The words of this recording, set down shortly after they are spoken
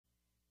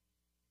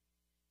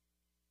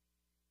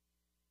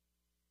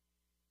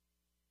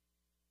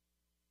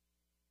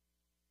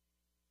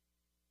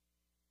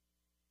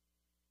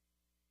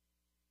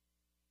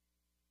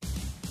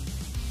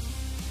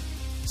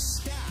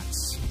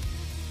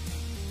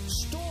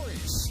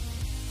Price.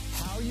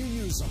 How you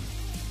use them.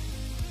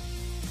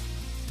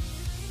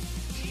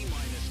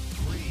 T-minus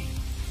 3,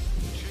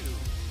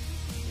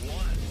 2,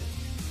 1,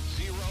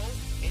 0,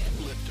 and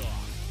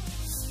liftoff.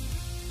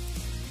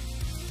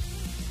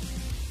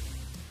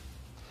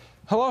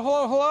 Hello,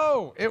 hello,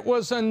 hello. It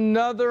was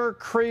another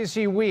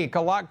crazy week.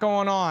 A lot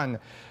going on.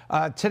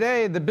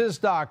 Today, the Biz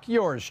Doc,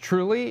 yours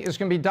truly, is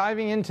going to be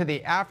diving into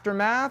the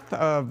aftermath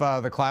of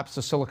the collapse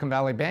of Silicon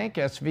Valley Bank,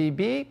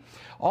 SVB.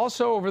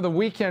 Also, over the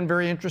weekend,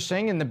 very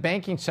interesting, in the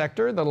banking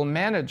sector that'll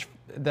manage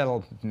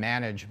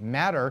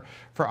matter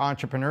for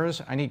entrepreneurs.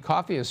 I need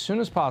coffee as soon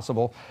as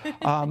possible.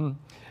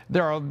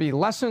 There will be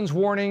lessons,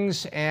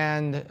 warnings,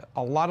 and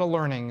a lot of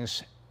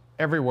learnings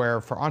everywhere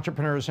for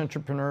entrepreneurs,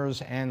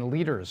 and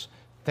leaders.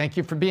 Thank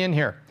you for being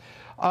here.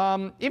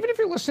 Even if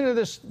you're listening to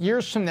this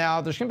years from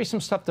now, there's going to be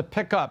some stuff to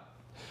pick up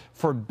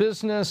for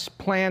business,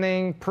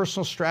 planning,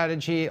 personal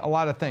strategy, a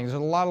lot of things.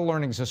 There's a lot of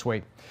learnings this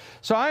week.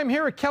 So I'm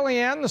here with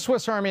Kellyanne, the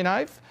Swiss Army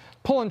knife,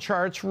 pulling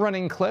charts,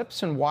 running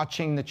clips, and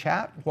watching the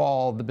chat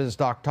while the Biz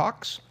Doc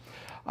talks.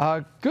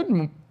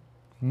 Good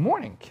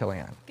morning,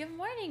 Kellyanne. Good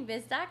morning,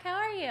 Biz Doc. How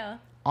are you?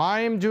 I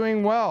am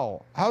doing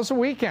well. How's the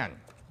weekend?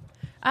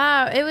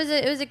 It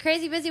was a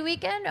crazy busy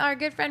weekend. Our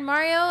good friend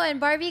Mario and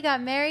Barbie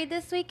got married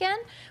this weekend.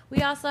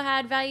 We also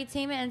had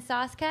Valuetainment and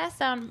Saucecast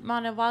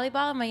on a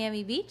volleyball in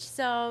Miami Beach.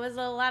 So it was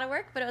a lot of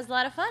work, but it was a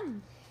lot of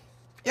fun.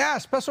 Yeah,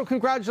 special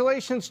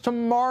congratulations to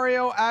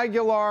Mario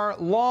Aguilar,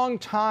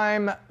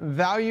 longtime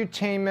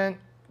Valuetainment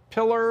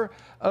pillar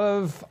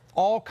of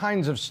all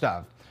kinds of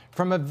stuff,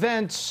 from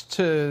events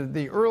to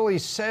the early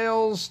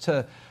sales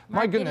to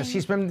my goodness,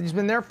 he's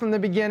been there from the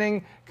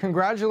beginning.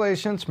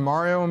 Congratulations,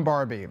 Mario and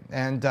Barbie.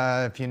 And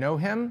if you know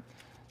him,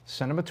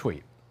 send him a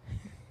tweet.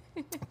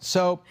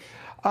 So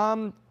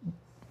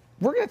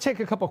we're going to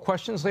take a couple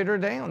questions later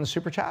today on the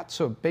Super Chat.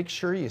 So make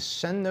sure you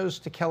send those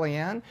to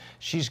Kellyanne.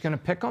 She's going to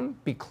pick them.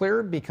 Be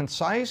clear, be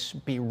concise,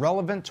 be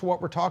relevant to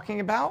what we're talking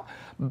about,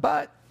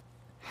 but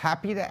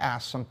happy to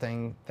ask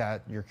something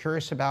that you're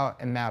curious about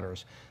and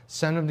matters.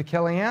 Send them to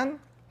Kellyanne,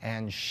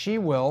 and she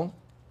will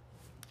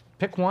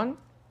pick one,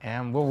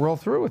 and we'll roll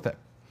through with it.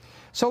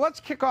 So let's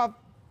kick off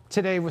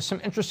today with some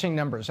interesting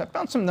numbers. I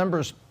found some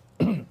numbers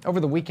over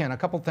the weekend, a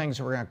couple things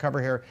that we're going to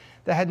cover here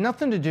that had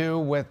nothing to do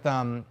with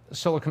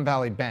Silicon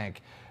Valley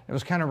Bank. It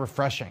was kind of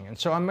refreshing. And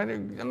so I'm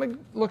going to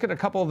look at a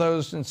couple of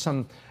those and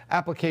some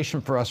application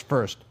for us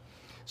first.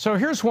 So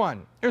here's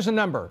one. Here's a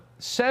number,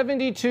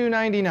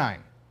 $72.99.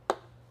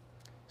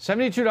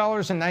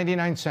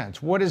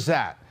 $72.99. What is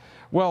that?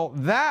 Well,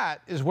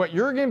 that is what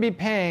you're going to be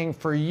paying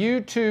for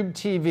YouTube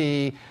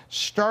TV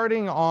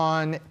starting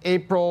on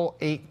April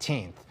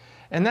 18th.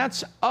 And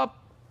that's up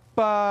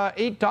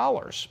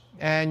 $8.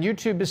 And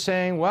YouTube is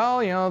saying,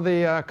 well, you know,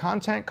 the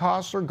content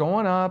costs are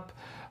going up.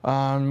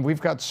 We've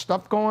got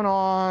stuff going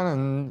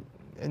on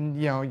and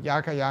you know,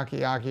 yaka, yaka,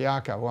 yaka,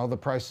 yaka. Well, the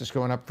price is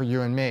going up for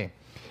you and me.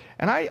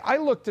 And I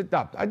looked it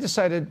up. I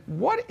decided,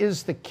 what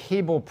is the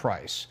cable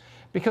price?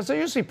 Because I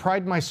usually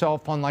pride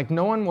myself on like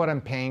knowing what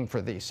I'm paying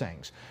for these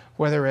things.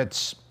 Whether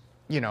it's,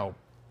 you know,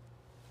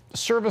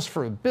 service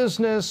for a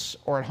business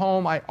or at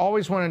home, I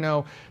always want to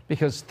know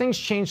because things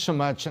change so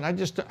much, and I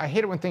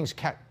hate it when things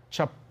catch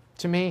up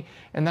to me,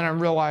 and then I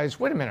realize,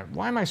 wait a minute,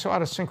 why am I so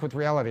out of sync with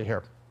reality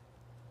here?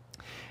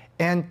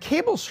 And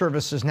cable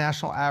services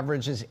national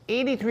average is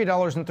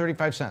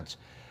 $83.35.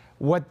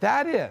 What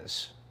that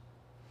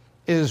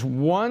is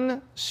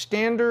one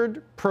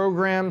standard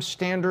program,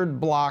 standard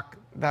block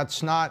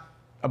that's not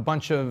a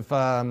bunch of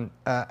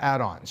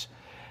add-ons.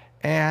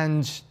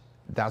 And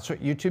that's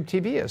what YouTube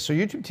TV is. So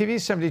YouTube TV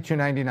is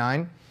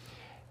 $72.99.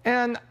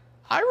 And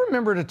I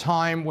remember at a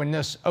time when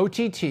this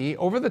OTT,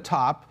 over the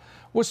top,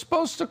 was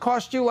supposed to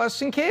cost you less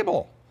than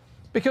cable.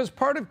 Because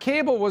part of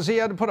cable was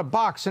you had to put a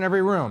box in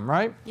every room,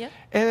 right? Yep.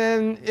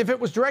 And if it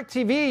was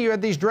DirecTV, you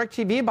had these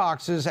DirecTV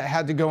boxes that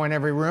had to go in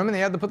every room, and they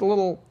had to put the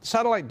little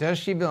satellite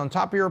dish either on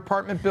top of your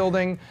apartment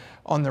building,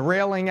 on the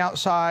railing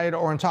outside,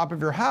 or on top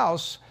of your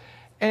house.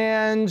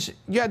 And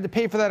you had to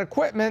pay for that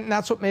equipment, and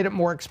that's what made it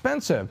more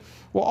expensive.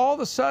 Well, all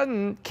of a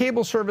sudden,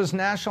 cable service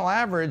national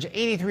average,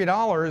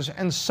 $83,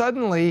 and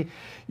suddenly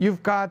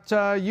you've got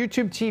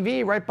YouTube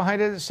TV right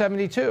behind it at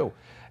 $72.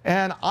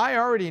 And I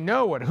already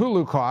know what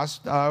Hulu costs.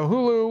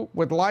 Hulu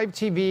with live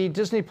TV,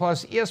 Disney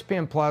Plus,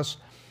 ESPN Plus,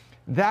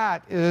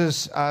 that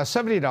is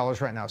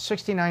 $70 right now,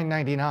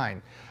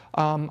 $69.99.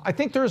 I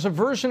think there's a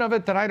version of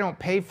it that I don't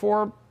pay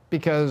for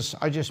because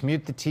I just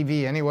mute the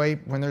TV anyway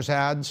when there's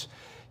ads.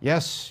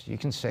 Yes, you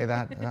can say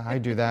that. I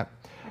do that.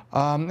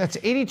 That's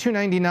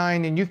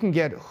 $82.99, and you can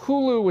get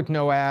Hulu with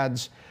no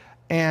ads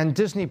and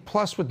Disney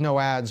Plus with no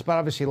ads, but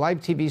obviously live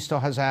TV still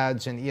has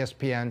ads, and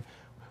ESPN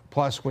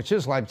Plus, which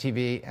is live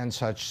TV and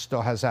such,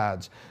 still has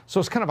ads.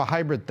 So it's kind of a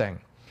hybrid thing.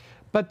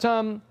 But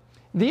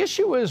the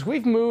issue is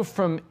we've moved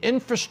from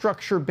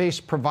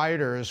infrastructure-based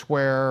providers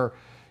where,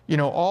 you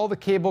know, all the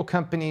cable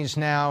companies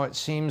now, it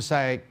seems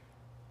like,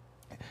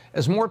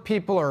 as more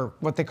people are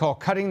what they call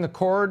cutting the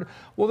cord,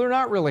 well, they're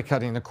not really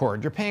cutting the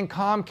cord. You're paying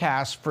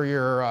Comcast for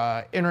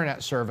your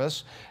internet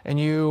service,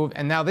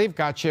 and now they've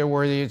got you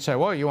where you'd say,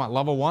 well, you want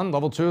level 1,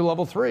 level 2,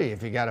 level 3.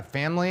 If you got a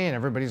family and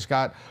everybody's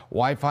got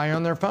Wi-Fi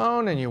on their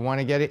phone and you want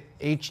to get it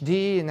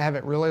HD and have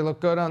it really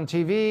look good on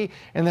TV,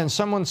 and then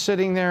someone's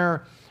sitting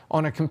there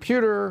on a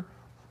computer,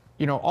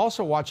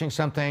 also watching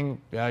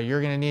something,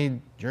 you're going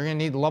to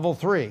need level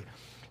 3.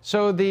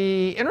 So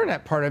the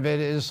internet part of it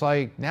is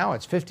like, now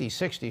it's 50,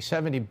 60,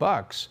 70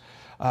 bucks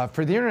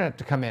for the internet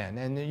to come in.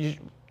 And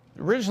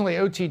originally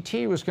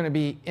OTT was going to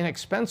be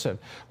inexpensive.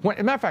 As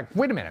a matter of fact,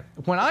 wait a minute.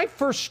 When I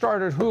first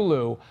started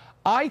Hulu,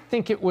 I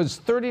think it was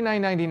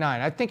 $39.99.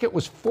 I think it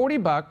was 40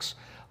 bucks.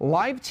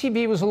 Live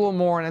TV was a little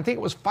more, and I think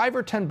it was $5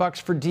 or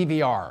 $10 for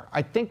DVR.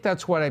 I think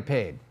that's what I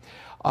paid.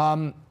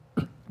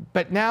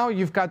 But now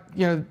you've got,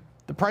 the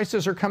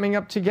prices are coming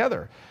up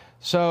together.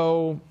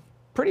 So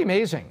pretty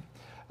amazing.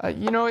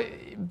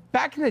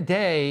 Back in the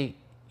day,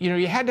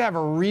 you had to have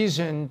a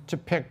reason to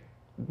pick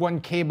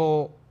one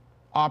cable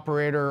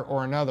operator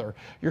or another.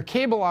 Your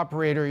cable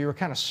operator, you were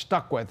kind of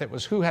stuck with. It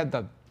was who had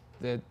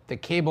the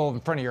cable in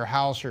front of your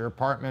house or your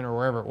apartment or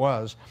wherever it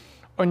was.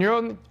 And your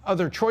own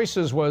other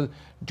choices was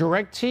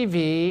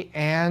DirecTV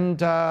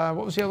and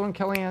what was the other one,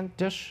 Kellyanne?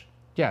 Dish?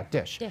 Yeah,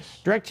 Dish.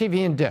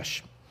 DirecTV and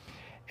Dish.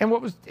 And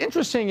what was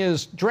interesting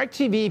is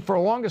DirecTV for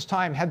the longest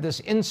time had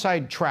this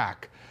inside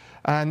track.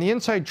 And the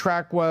inside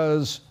track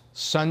was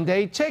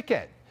Sunday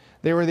Ticket.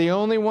 They were the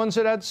only ones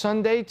that had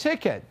Sunday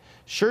Ticket.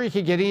 Sure, you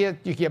could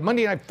get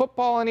Monday Night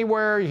Football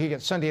anywhere. You could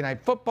get Sunday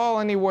Night Football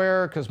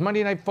anywhere, because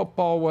Monday Night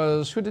Football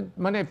was,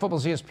 Monday Night Football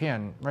was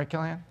ESPN, right,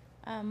 Kellyanne?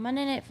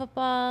 Monday Night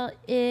Football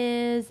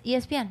is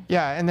ESPN.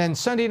 Yeah, and then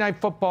Sunday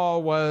Night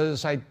Football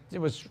was, it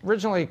was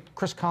originally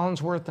Chris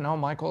Collinsworth and Al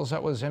Michaels.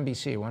 That was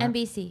NBC, wasn't it?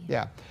 NBC.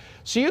 Yeah.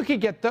 So you could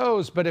get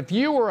those, but if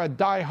you were a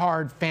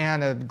diehard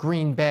fan of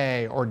Green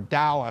Bay or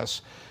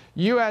Dallas,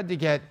 you had to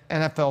get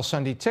NFL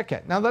Sunday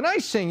Ticket. Now, the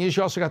nice thing is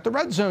you also got the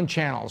Red Zone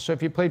channel. So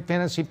if you played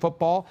fantasy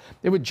football,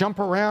 it would jump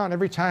around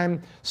every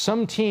time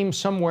some team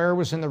somewhere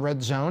was in the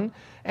red zone.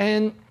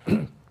 And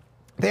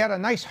they had a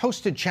nice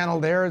hosted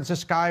channel there. It's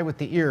this guy with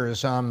the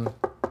ears,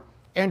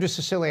 Andrew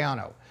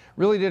Siciliano.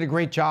 Really did a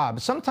great job.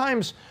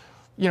 Sometimes,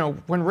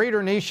 when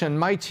Raider Nation,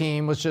 my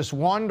team, was just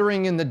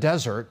wandering in the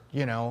desert,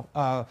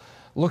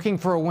 looking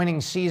for a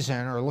winning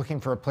season or looking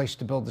for a place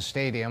to build the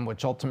stadium,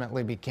 which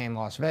ultimately became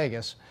Las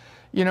Vegas,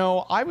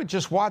 I would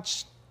just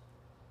watch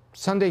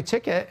Sunday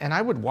Ticket and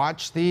I would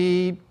watch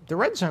the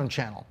Red Zone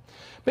channel.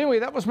 But anyway,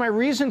 that was my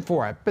reason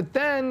for it. But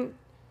then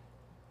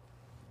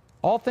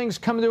all things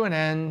come to an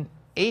end.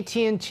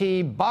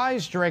 AT&T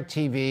buys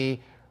DirecTV,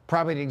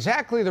 probably at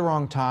exactly the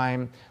wrong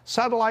time.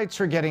 Satellites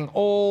are getting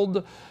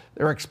old.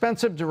 They're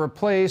expensive to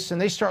replace,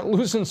 and they start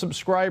losing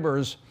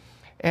subscribers.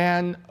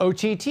 And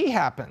OTT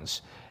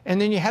happens. And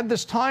then you had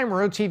this time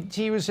where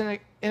OTT was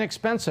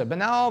inexpensive, but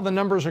now all the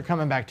numbers are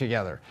coming back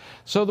together.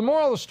 So the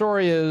moral of the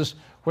story is,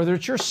 whether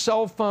it's your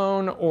cell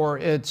phone or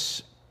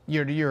it's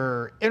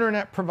your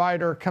internet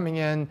provider coming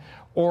in,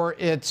 or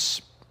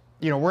it's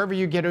wherever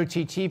you get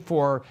OTT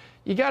for,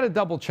 you got to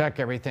double check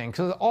everything,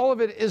 because all of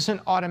it isn't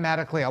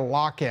automatically a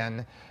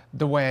lock-in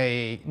the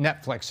way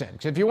Netflix is.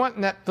 Because if you want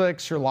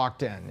Netflix, you're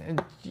locked in.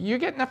 And you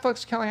get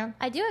Netflix, Kellyanne?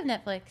 I do have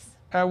Netflix.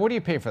 What do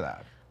you pay for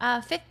that?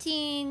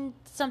 $15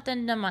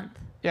 something a month.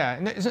 Yeah,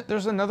 and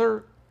there's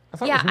another.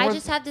 I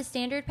just have the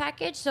standard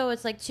package, so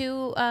it's like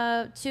two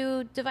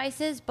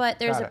devices, but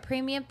there's a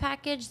premium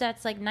package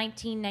that's like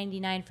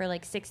 $19.99 for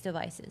like 6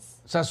 devices.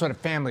 So that's what a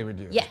family would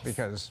use. Yes.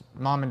 Because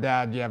mom and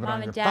dad, you have it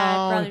on your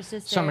phone. Brother,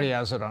 sister. Somebody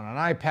has it on an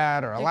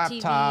iPad or a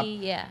laptop.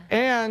 TV, yeah.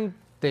 And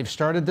they've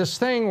started this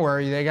thing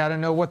where they got to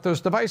know what those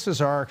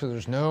devices are, because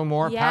there's no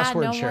more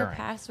password sharing. Yeah, no more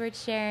password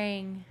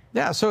sharing.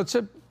 Yeah, so it's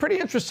pretty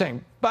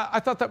interesting. But I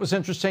thought that was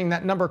interesting.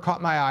 That number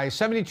caught my eye,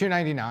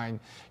 $72.99,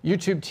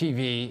 YouTube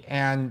TV,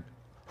 and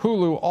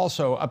Hulu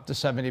also up to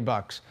 70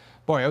 bucks.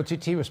 Boy,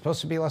 OTT was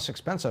supposed to be less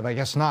expensive. I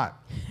guess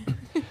not.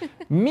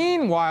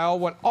 Meanwhile,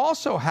 what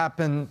also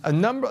happened,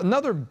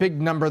 another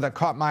big number that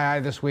caught my eye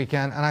this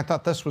weekend, and I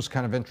thought this was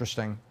kind of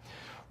interesting,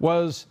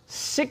 was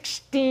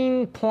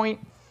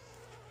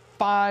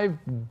 $16.5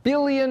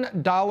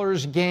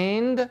 billion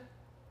gained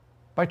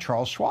by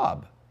Charles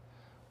Schwab.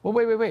 Well,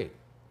 wait.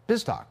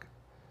 Biz Doc.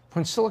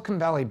 When Silicon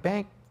Valley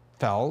Bank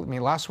fell,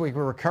 last week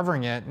we were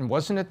covering it, and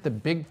wasn't it the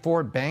big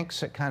 4 banks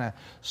that kind of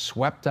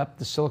swept up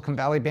the Silicon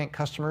Valley Bank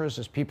customers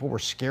as people were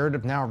scared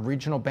of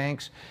regional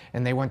banks,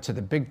 and they went to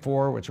the big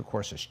 4, which of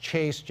course is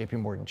Chase, JP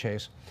Morgan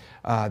Chase,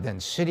 then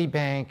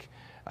Citibank,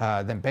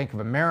 then Bank of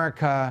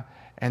America,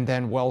 and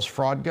then Wells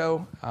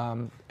Fargo.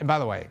 And by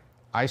the way,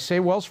 I say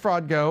Wells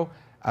Fargo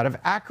out of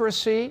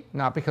accuracy,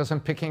 not because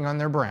I'm picking on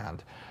their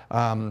brand.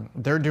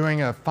 They're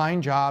doing a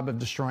fine job of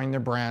destroying their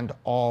brand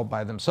all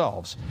by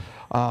themselves.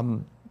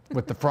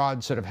 With the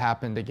frauds that have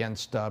happened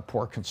against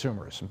poor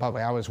consumers. And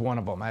probably I was one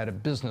of them. I had a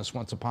business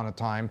once upon a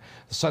time.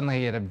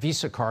 Suddenly I had a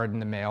Visa card in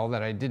the mail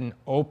that I didn't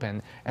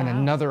open, and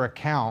another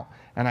account,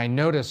 and I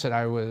noticed that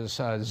I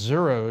was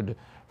zeroed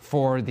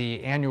for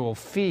the annual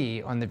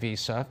fee on the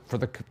visa for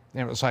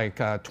it was like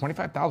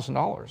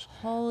 $25,000.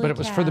 Holy but it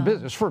was cow. for the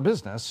business, for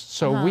business.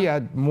 So we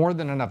had more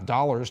than enough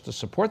dollars to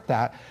support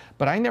that.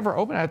 But I never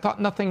opened it. I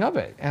thought nothing of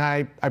it. And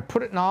I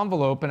put it in an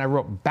envelope and I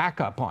wrote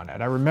backup on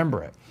it. I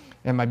remember it.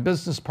 And my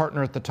business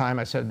partner at the time,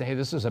 I said, hey,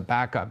 this is a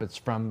backup. It's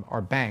from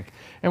our bank.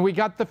 And we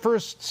got the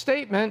first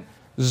statement,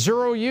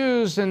 0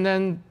 used, and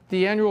then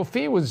the annual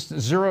fee was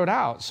zeroed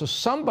out. So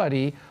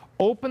somebody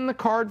opened the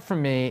card for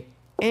me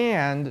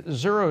and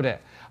zeroed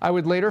it. I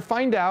would later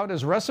find out,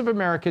 as the rest of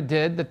America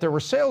did, that there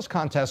were sales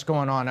contests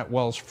going on at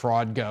Wells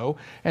Fraud Go,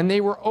 and they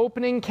were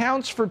opening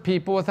accounts for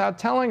people without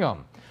telling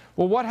them.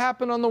 Well, what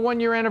happened on the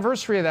 1-year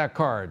anniversary of that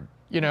card?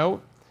 You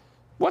know,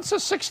 what's the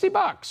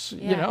 $60?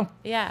 Yeah. You know?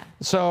 Yeah.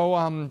 So,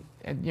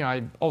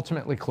 I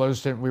ultimately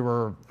closed it. We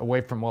were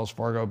away from Wells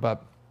Fargo,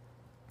 but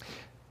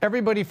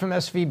everybody from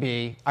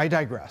SVB, I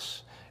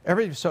digress.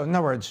 So in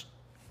other words,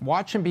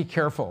 watch and be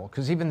careful,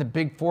 because even the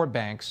big 4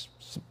 banks,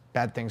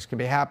 bad things can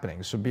be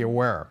happening, so be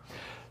aware.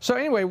 So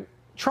anyway,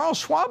 Charles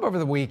Schwab over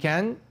the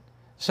weekend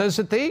says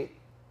that they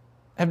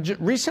have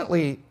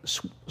recently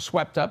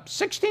swept up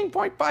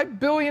 $16.5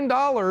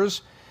 billion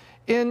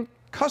in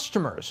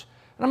customers.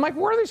 And I'm like,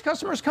 where are these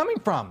customers coming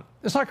from?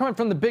 It's not coming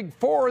from the big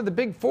 4. The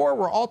big 4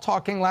 were all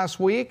talking last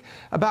week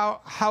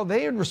about how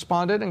they had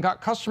responded and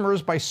got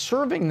customers by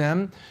serving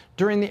them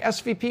during the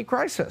SVP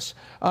crisis.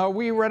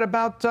 We read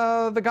about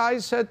the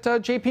guys at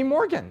JP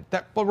Morgan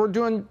that were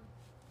doing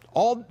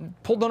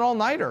pulled an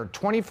all-nighter,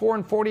 24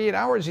 and 48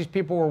 hours these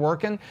people were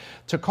working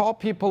to call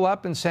people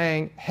up and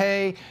saying,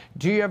 hey,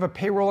 do you have a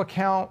payroll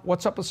account?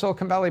 What's up with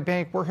Silicon Valley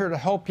Bank? We're here to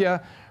help you.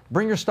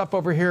 Bring your stuff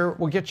over here.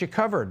 We'll get you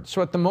covered.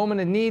 So at the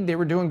moment of need, they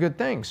were doing good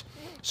things.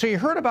 So you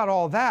heard about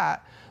all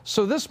that.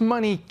 So this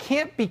money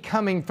can't be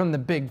coming from the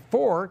big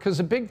 4, because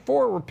the big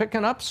 4 were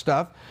picking up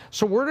stuff.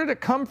 So where did it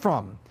come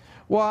from?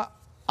 Well,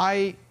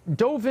 I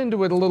dove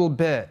into it a little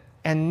bit,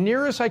 and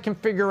near as I can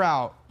figure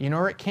out, you know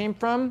where it came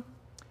from?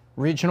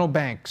 Regional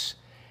banks.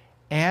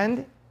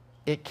 And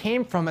it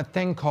came from a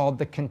thing called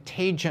the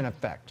contagion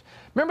effect.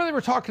 Remember they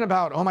were talking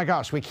about, oh my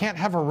gosh, we can't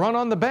have a run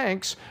on the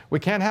banks. We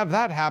can't have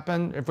that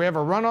happen. If we have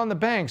a run on the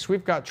banks,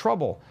 we've got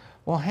trouble.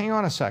 Well, hang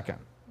on a second.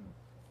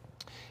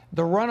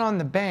 The run on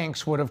the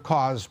banks would have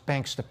caused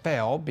banks to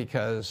fail,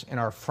 because in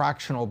our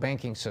fractional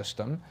banking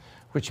system,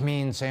 which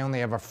means they only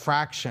have a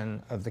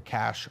fraction of the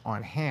cash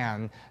on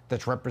hand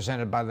that's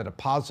represented by the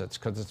deposits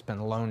because it's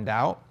been loaned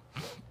out.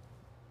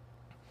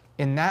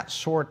 In that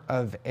sort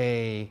of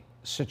a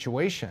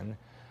situation,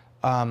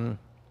 the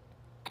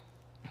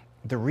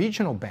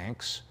regional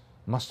banks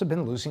must have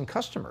been losing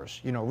customers.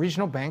 You know,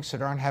 regional banks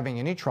that aren't having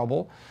any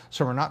trouble.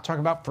 So we're not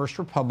talking about First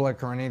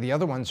Republic or any of the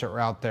other ones that were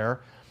out there.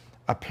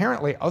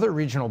 Apparently, other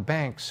regional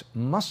banks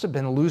must have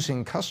been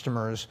losing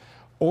customers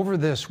over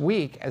this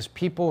week as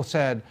people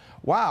said,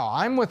 wow,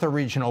 I'm with a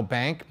regional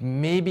bank.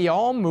 Maybe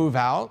I'll move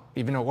out,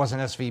 even though it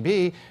wasn't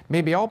SVB.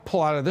 Maybe I'll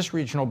pull out of this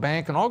regional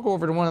bank and I'll go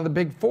over to one of the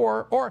big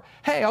 4. Or,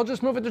 hey, I'll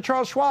just move it to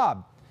Charles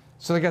Schwab.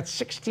 So they got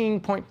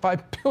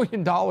 $16.5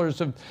 billion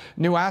of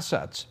new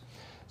assets.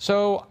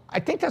 So I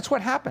think that's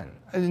what happened,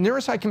 as near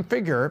as I can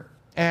figure.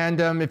 And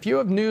if you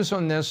have news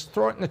on this,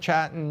 throw it in the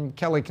chat and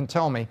Kelly can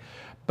tell me.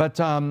 But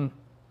I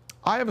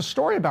have a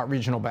story about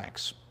regional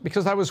banks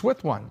because I was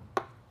with one.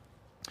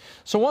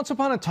 So once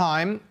upon a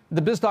time,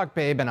 the Biz Doc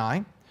Babe and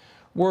I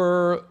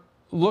were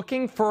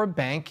looking for a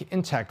bank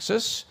in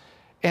Texas,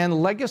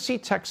 and Legacy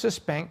Texas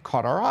Bank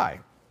caught our eye.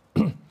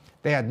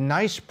 They had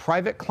nice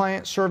private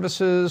client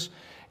services,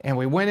 and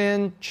we went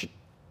in,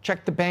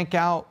 checked the bank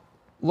out,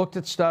 looked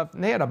at stuff,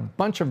 and they had a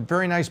bunch of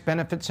very nice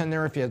benefits in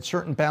there. If you had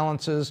certain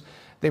balances,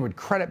 they would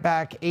credit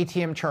back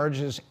ATM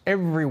charges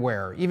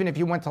everywhere. Even if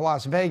you went to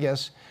Las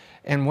Vegas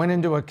and went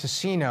into a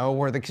casino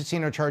where the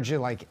casino charged you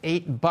like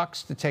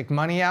 $8 to take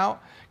money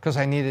out because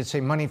I needed,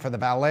 say, money for the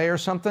valet or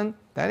something,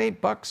 that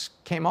 $8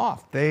 came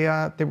off. They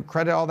would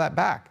credit all that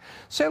back.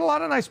 So they had a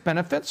lot of nice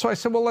benefits. So I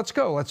said, well, let's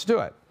go. Let's do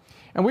it.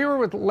 And we were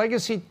with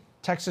Legacy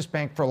Texas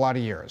Bank for a lot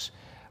of years.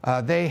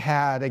 They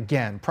had,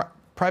 again,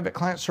 private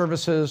client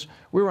services.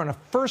 We were on a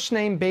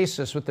first-name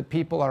basis with the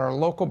people at our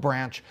local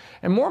branch.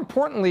 And more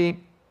importantly,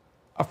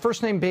 a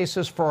first-name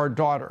basis for our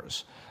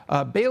daughters.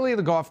 Bailey,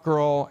 the golf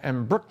girl,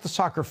 and Brooke, the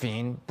soccer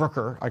fiend,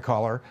 Brooker, I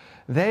call her,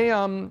 they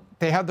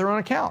had their own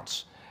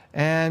accounts.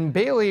 And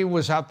Bailey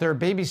was out there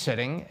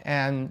babysitting,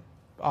 and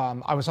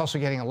I was also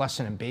getting a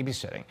lesson in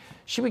babysitting.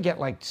 She would get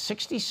like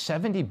 $60,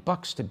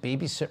 $70 to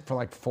babysit for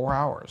like 4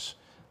 hours,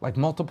 like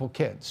multiple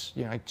kids,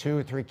 you know, like 2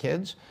 or 3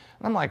 kids.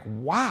 And I'm like,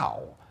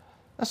 wow,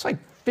 that's like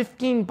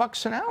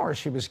 $15 an hour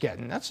she was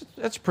getting.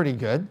 That's pretty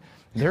good.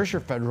 There's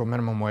your federal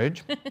minimum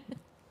wage.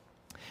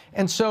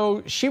 And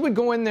so she would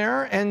go in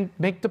there and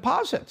make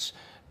deposits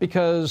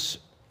because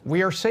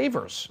we are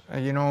savers.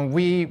 You know,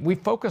 we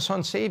focus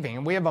on saving,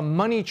 and we have a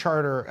money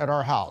charter at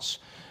our house.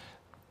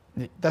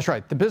 That's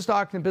right, the Biz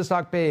Doc and the Biz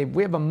Doc Babe,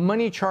 we have a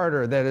money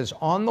charter that is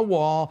on the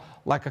wall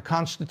like a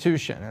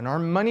constitution. And our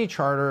money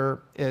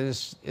charter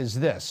is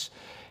this.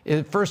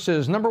 It first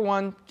is, number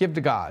 1, give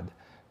to God.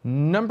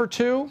 Number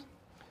 2,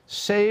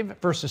 save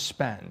versus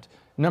spend.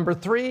 Number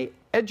 3,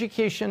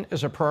 education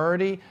is a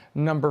priority.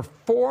 Number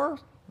 4,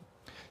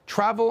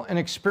 travel and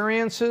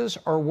experiences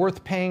are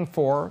worth paying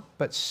for,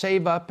 but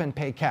save up and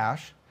pay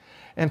cash.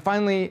 And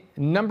finally,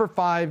 number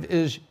 5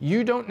 is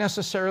you don't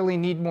necessarily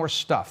need more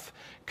stuff.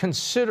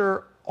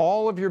 Consider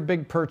all of your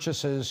big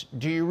purchases.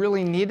 Do you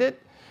really need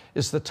it?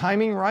 Is the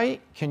timing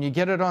right? Can you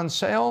get it on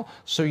sale?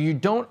 So you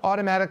don't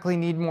automatically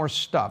need more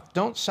stuff.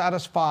 Don't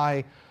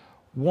satisfy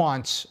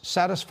wants,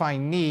 satisfy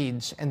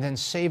needs, and then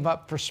save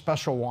up for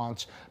special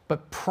wants,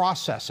 but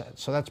process it.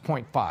 So that's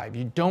point 5.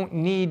 You don't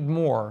need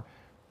more,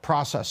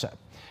 process it.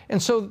 And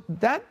so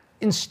that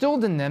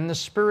instilled in them the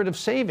spirit of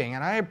saving,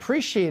 and I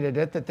appreciated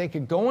it that they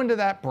could go into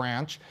that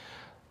branch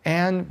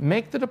and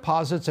make the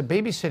deposits of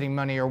babysitting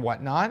money or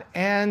whatnot,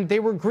 and they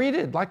were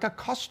greeted like a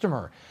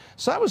customer.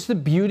 So that was the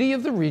beauty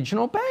of the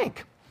regional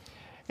bank.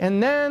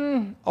 And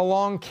then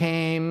along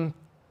came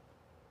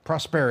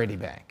Prosperity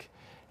Bank.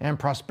 And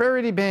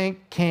Prosperity Bank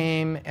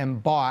came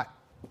and bought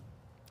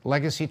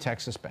Legacy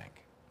Texas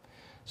Bank.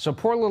 So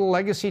poor little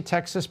Legacy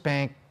Texas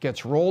Bank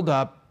gets rolled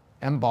up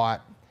and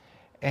bought,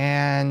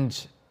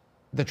 and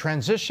the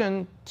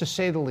transition, to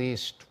say the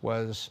least,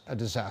 was a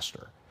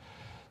disaster.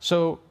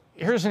 So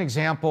here's an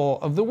example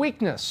of the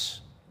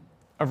weakness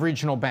of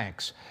regional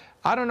banks.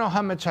 I don't know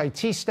how much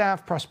IT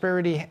staff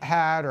Prosperity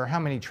had or how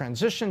many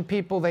transition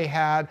people they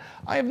had.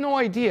 I have no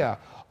idea.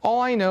 All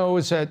I know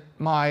is that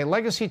my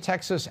Legacy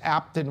Texas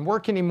app didn't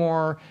work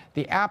anymore.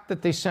 The app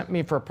that they sent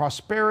me for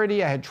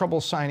Prosperity, I had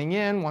trouble signing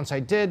in. Once I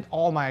did,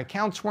 all my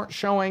accounts weren't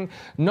showing.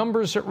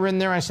 Numbers that were in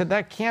there, I said,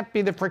 that can't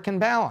be the frickin'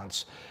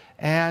 balance.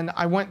 And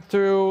I went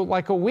through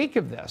like a week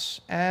of this,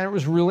 and it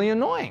was really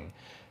annoying.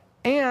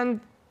 And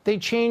they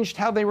changed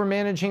how they were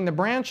managing the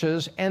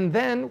branches. And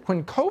then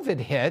when COVID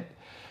hit,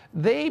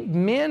 they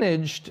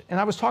managed, and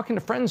I was talking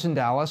to friends in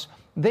Dallas,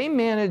 they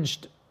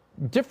managed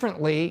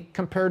differently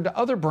compared to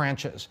other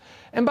branches.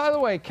 And by the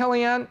way,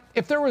 Kellyanne,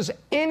 if there was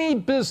any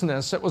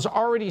business that was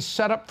already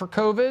set up for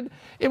COVID,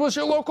 it was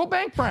your local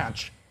bank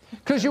branch.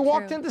 Because you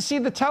walked in to see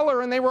the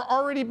teller and they were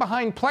already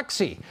behind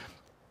plexi.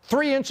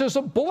 3 inches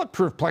of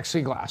bulletproof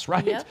plexiglass,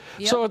 right? Yep.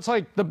 So it's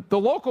like the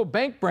local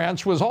bank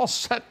branch was all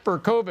set for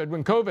COVID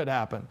when COVID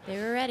happened. They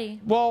were ready.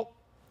 Well,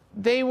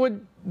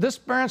 this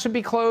branch would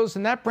be closed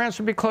and that branch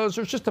would be closed.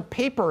 There's just a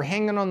paper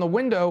hanging on the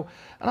window.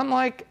 And I'm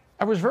like,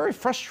 I was very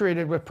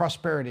frustrated with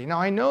Prosperity. Now,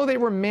 I know they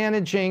were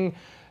managing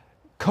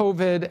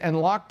COVID and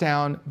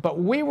lockdown, but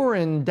we were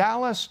in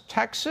Dallas,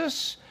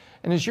 Texas.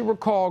 And as you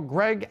recall,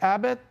 Greg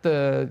Abbott,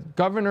 the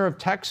governor of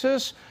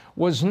Texas,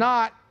 was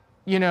not,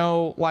 you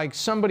know, like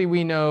somebody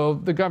we know,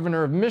 the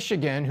governor of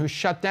Michigan, who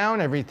shut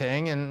down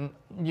everything and,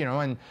 you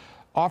know, and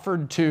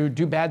offered to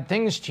do bad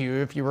things to you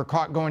if you were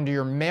caught going to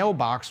your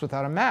mailbox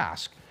without a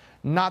mask.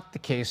 Not the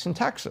case in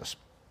Texas.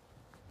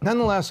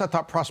 Nonetheless, I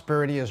thought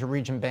Prosperity as a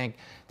region bank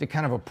did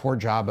kind of a poor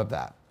job of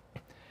that.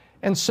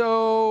 And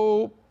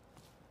so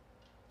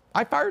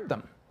I fired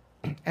them.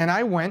 And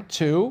I went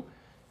to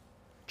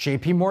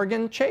JP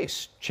Morgan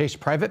Chase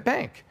Private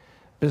Bank.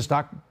 Biz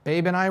Doc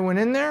Babe and I went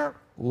in there,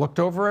 looked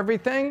over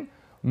everything,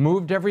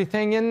 moved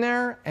everything in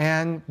there,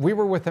 and we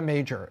were with a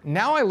major.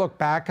 Now I look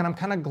back and I'm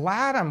kind of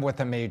glad I'm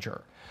with a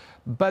major.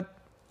 But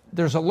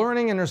there's a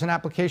learning and there's an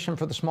application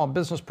for the small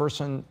business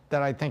person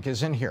that I think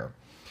is in here.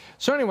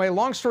 So anyway,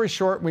 long story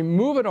short, we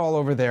move it all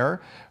over there.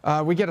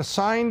 We get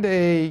assigned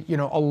a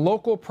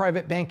local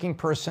private banking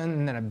person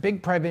and then a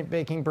big private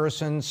banking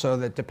person, so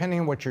that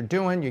depending on what you're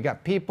doing, you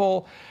got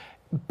people.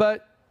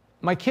 But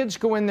my kids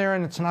go in there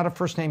and it's not a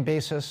first name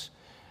basis.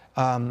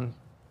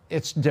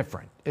 It's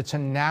different. It's a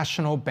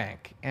national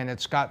bank and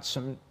it's got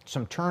some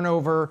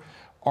turnover.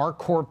 Our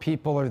core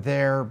people are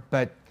there,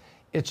 but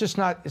it's just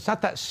not, it's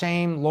not that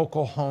same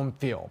local home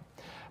feel.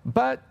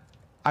 But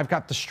I've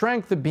got the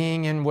strength of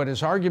being in what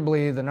is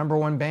arguably the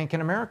 #1 bank in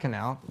America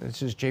now.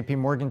 This is JP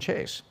Morgan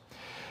Chase.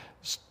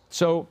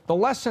 So the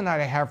lesson that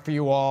I have for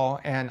you all,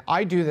 and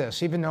I do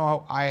this, even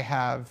though I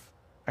have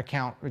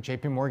account with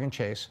JP Morgan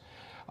Chase,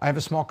 I have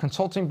a small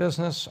consulting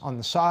business on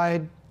the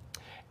side,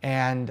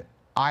 and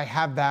I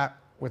have that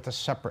with a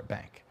separate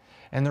bank.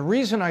 And the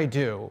reason I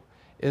do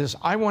is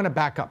I want a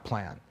backup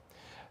plan.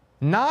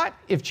 Not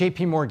if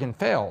JP Morgan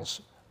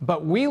fails,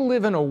 but we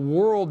live in a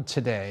world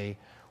today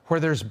where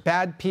there's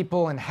bad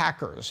people and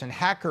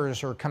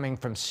hackers are coming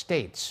from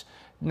states,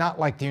 not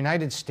like the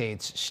United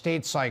States,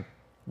 states like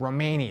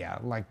Romania,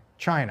 like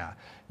China,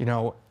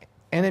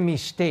 enemy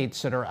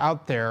states that are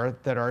out there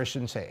that are, I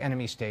shouldn't say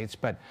enemy states,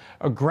 but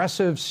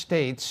aggressive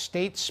states,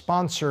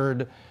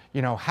 state-sponsored,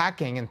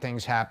 hacking and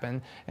things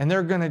happen, and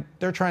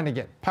they're trying to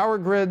get power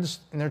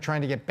grids and they're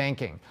trying to get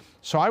banking.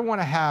 So I want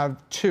to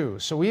have two.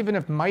 So even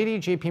if mighty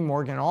JP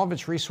Morgan, all of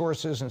its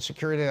resources and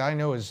security that I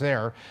know is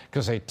there,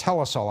 because they tell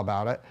us all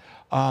about it,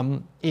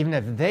 even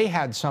if they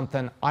had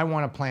something, I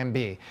want a plan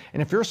B.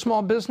 And if you're a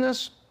small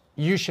business,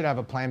 you should have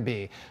a plan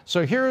B.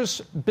 So here's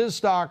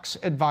BizDoc's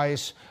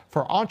advice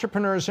for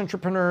entrepreneurs,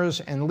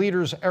 intrapreneurs, and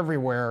leaders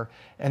everywhere,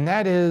 and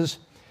that is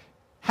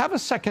have a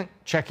second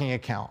checking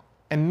account.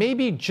 and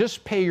maybe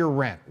just pay your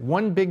rent.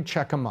 One big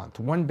check a month,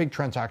 one big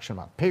transaction a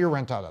month. Pay your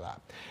rent out of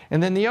that.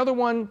 And then the other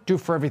one, do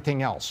for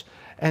everything else.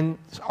 And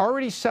it's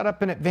already set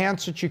up in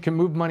advance that you can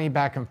move money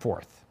back and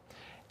forth.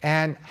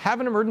 And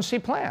have an emergency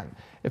plan.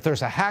 If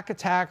there's a hack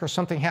attack or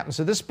something happens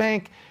to this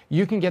bank,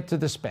 you can get to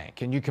this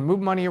bank. And you can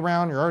move money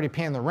around. You're already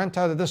paying the rent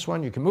out of this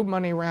one. You can move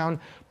money around,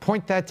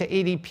 point that to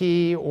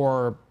ADP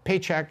or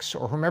Paychex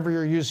or whomever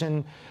you're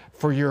using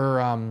for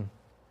your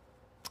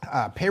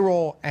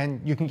payroll,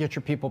 and you can get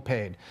your people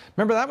paid.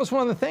 Remember, that was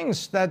one of the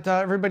things that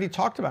everybody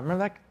talked about.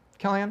 Remember that,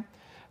 Kellyanne?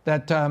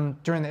 That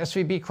during the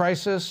SVB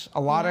crisis,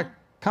 a lot of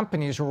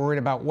companies were worried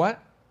about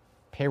what?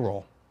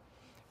 Payroll.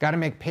 Got to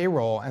make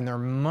payroll, and their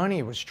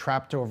money was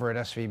trapped over at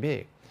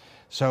SVB.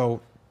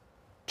 So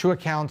 2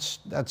 accounts,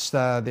 that's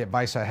the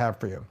advice I have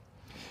for you.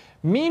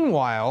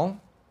 Meanwhile,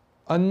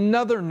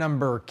 another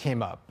number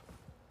came up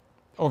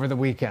over the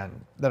weekend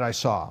that I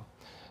saw.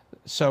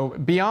 So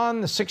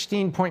beyond the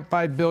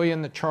 $16.5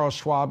 billion that Charles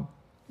Schwab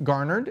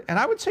garnered, and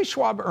I would say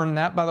Schwab earned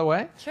that, by the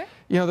way. Sure.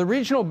 You know, the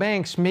regional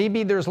banks,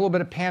 maybe there's a little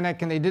bit of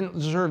panic and they didn't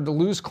deserve to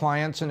lose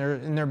clients,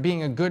 and they're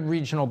being a good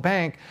regional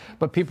bank,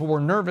 but people were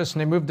nervous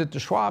and they moved it to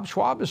Schwab.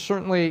 Schwab has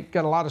certainly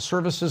got a lot of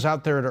services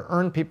out there to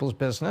earn people's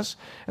business,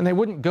 and they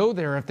wouldn't go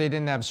there if they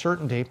didn't have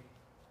certainty.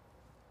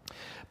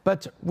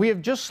 But we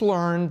have just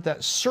learned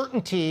that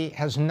certainty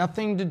has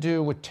nothing to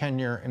do with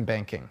tenure in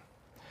banking.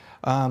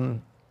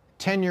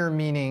 Tenure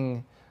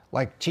meaning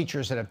like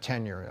teachers that have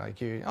tenure, like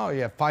you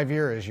have 5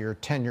 years, you're a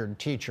tenured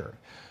teacher.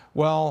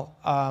 Well,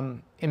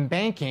 in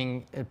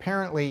banking,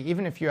 apparently,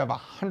 even if you have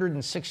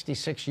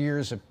 166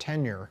 years of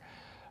tenure,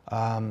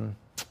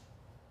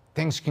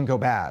 things can go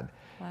bad.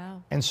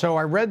 Wow. And so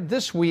I read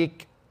this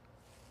week,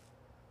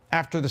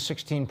 after the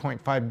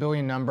 16.5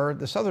 billion number,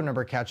 this other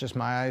number catches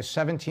my eye,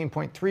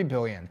 17.3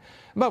 billion. And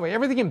by the way,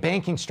 everything in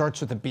banking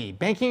starts with a B.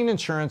 Banking and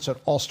insurance, it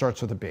all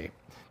starts with a B.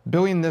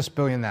 Billion this,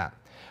 billion that.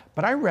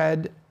 But I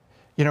read,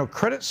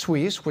 Credit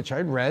Suisse, which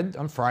I'd read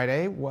on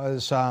Friday,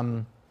 was,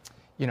 having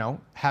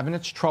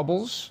its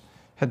troubles,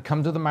 had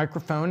come to the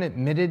microphone,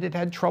 admitted it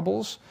had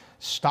troubles.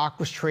 Stock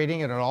was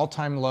trading at an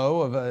all-time low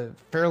of a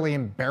fairly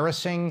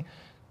embarrassing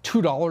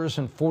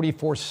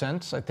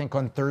 $2.44, I think,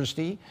 on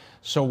Thursday.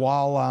 So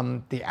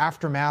while the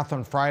aftermath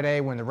on Friday,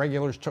 when the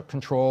regulators took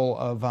control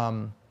of,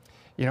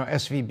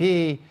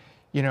 SVB,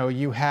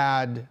 you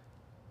had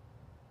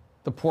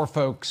the poor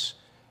folks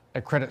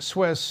at Credit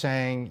Suisse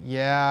saying,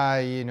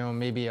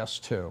 maybe us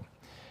too.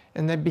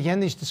 And they began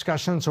these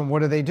discussions on what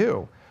do they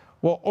do?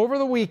 Well, over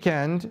the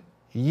weekend,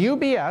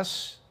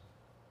 UBS,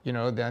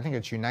 I think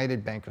it's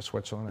United Bank of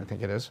Switzerland, I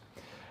think it is,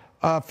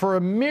 for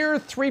a mere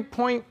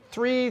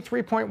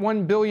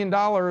 $3.1 billion,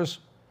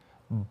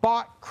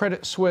 bought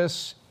Credit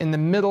Suisse in the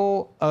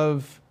middle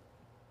of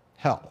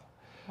hell.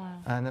 Wow.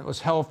 And it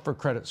was hell for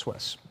Credit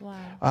Suisse.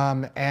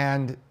 Wow.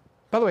 And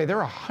by the way,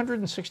 they're a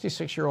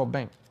 166-year-old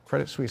bank.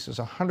 Credit Suisse is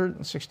a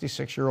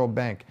 166-year-old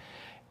bank.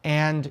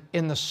 And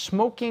in the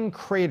smoking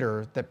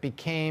crater that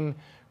became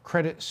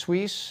Credit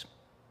Suisse,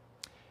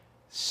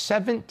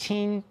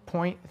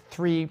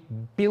 17.3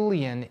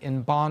 billion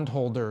in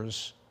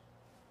bondholders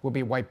will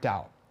be wiped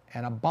out.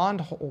 And a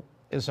bond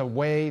is a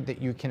way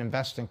that you can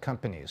invest in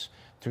companies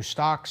through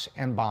stocks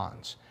and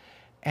bonds.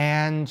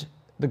 And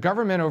the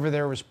government over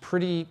there was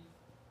pretty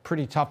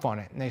tough on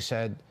it. And they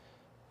said,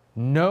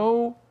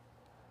 no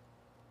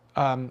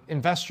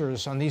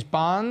investors on these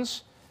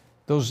bonds.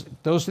 Those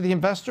are the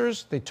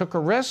investors. They took a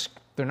risk.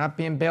 They're not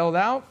being bailed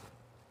out.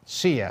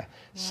 See ya. Wow.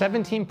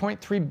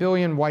 17.3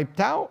 billion wiped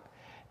out,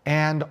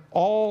 and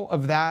all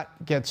of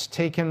that gets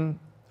taken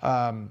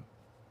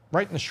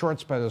right in the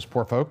shorts by those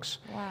poor folks.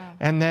 Wow.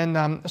 And then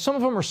some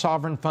of them are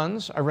sovereign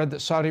funds. I read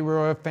that Saudi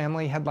royal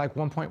family had like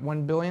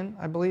 1.1 billion,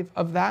 I believe,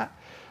 of that.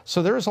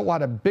 So there's a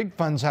lot of big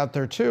funds out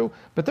there too.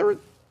 But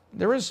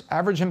there is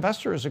average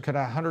investors that could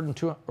have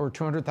 $100,000 or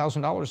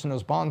 $200,000 in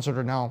those bonds that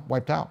are now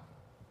wiped out.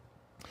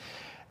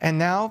 And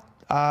now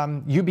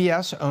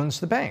UBS owns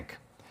the bank.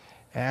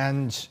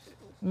 And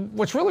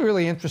what's really,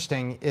 really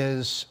interesting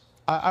is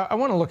I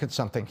want to look at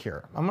something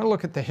here. I'm going to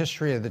look at the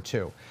history of the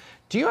two.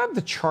 Do you have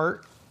the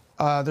chart?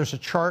 There's a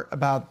chart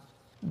about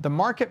the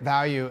market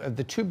value of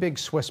the two big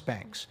Swiss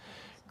banks.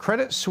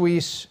 Credit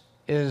Suisse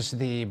is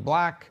the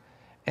black,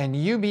 and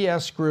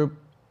UBS Group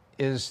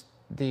is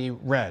the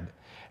red.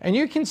 And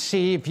you can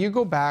see, if you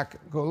go back,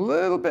 go a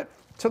little bit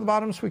to the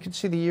bottom so we can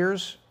see the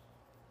years.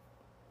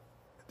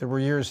 There were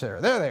years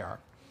there. There they are.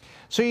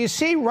 So you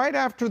see right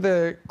after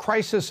the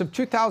crisis of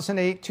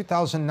 2008,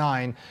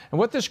 2009, and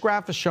what this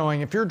graph is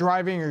showing, if you're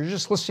driving or you're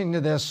just listening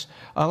to this,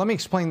 let me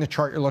explain the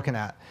chart you're looking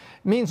at.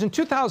 It means in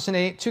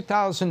 2008,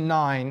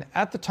 2009,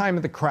 at the time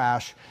of the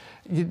crash,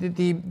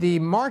 the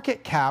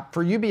market cap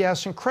for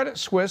UBS and Credit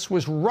Suisse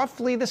was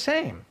roughly the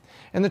same.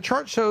 And the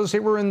chart shows they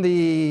were in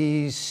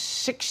the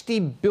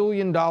 $60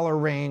 billion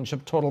range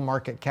of total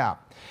market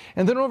cap.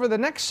 And then over the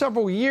next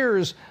several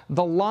years,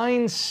 the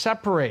lines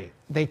separate.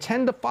 They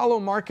tend to follow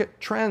market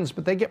trends,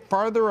 but they get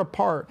farther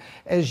apart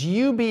as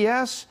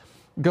UBS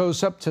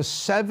goes up to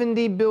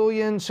 70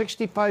 billion,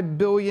 65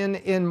 billion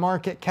in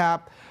market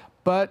cap,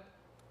 but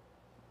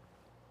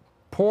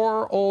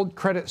poor old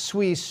Credit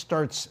Suisse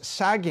starts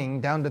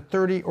sagging down to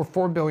 30 or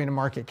 4 billion in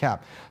market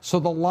cap. So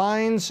the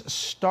lines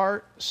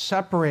start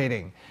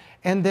separating.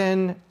 And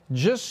then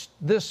just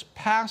this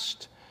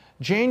past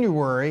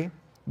January,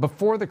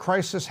 before the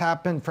crisis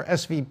happened for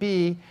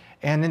SVB,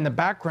 and in the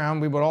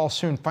background, we would all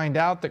soon find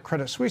out that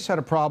Credit Suisse had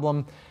a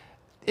problem.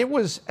 It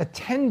was a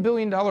 $10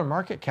 billion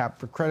market cap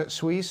for Credit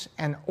Suisse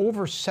and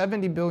over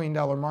 $70 billion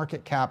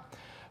market cap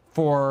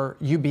for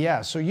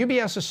UBS. So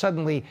UBS is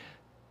suddenly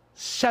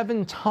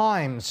 7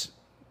 times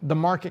the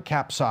market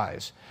cap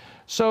size.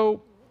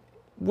 So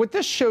what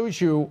this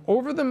shows you,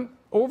 over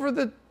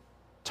the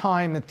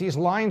time that these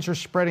lines are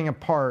spreading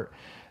apart,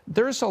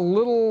 there's a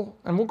little,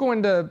 and we'll go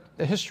into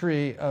the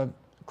history of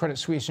Credit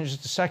Suisse in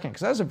just a second,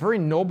 because that has a very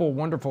noble,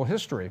 wonderful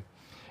history,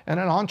 and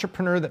an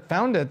entrepreneur that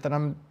found it that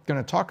I'm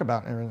going to talk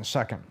about in a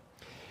second.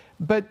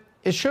 But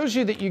it shows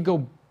you that you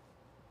go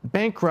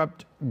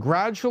bankrupt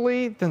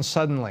gradually, then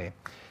suddenly.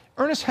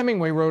 Ernest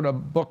Hemingway wrote a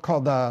book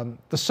called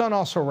The Sun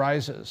Also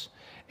Rises.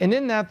 And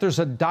in that, there's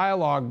a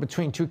dialogue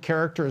between 2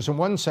 characters. And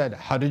one said,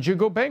 how did you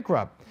go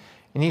bankrupt?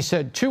 And he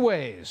said, 2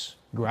 ways,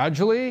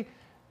 gradually,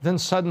 then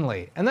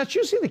suddenly. And that's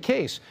usually the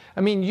case.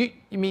 I mean,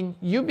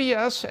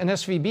 UBS and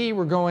SVB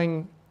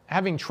were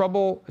having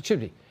trouble,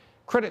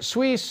 Credit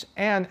Suisse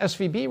and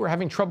SVB were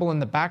having trouble in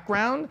the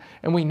background,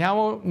 and we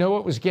now know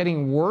it was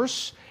getting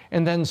worse.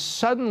 And then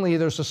suddenly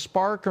there's a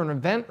spark or an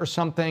event or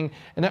something,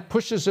 and that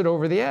pushes it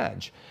over the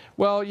edge.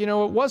 Well,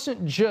 it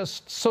wasn't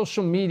just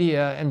social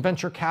media and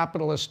venture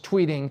capitalists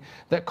tweeting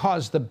that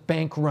caused the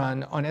bank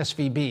run on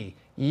SVB.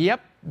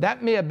 Yep,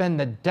 that may have been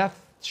the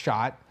death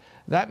shot.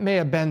 That may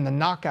have been the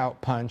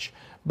knockout punch,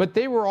 but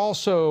they were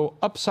also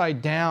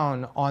upside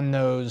down on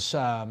those,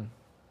 on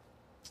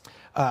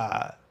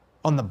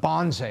the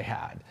bonds they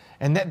had.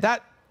 And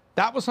that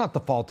was not the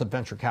fault of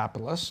venture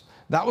capitalists.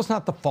 That was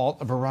not the fault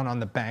of a run on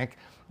the bank.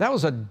 That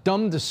was a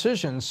dumb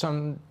decision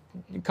a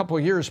couple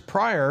of years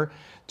prior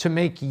to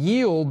make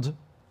yield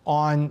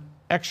on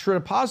extra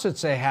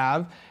deposits they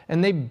have,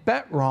 and they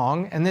bet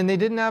wrong, and then they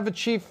didn't have a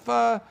chief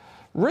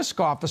risk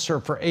officer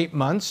for 8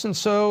 months, and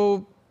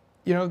so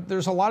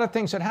there's a lot of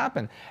things that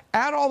happen.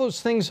 Add all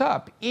those things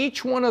up.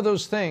 Each one of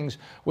those things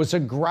was a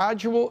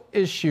gradual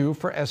issue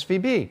for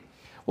SVB.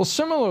 Well,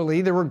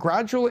 similarly, there were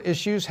gradual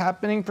issues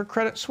happening for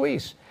Credit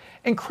Suisse.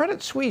 And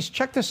Credit Suisse,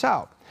 check this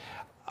out.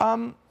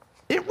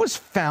 It was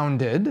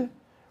founded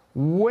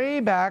way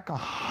back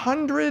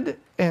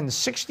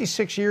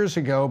 166 years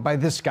ago by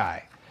this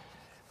guy.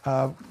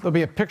 There'll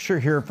be a picture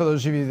here for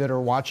those of you that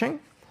are watching.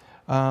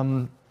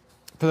 For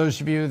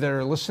those of you that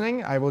are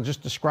listening, I will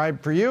just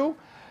describe for you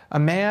a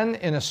man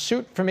in a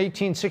suit from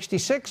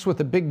 1866 with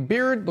a big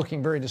beard,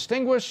 looking very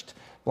distinguished,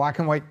 black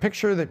and white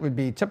picture that would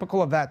be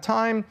typical of that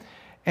time.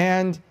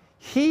 And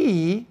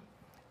he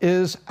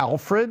is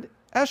Alfred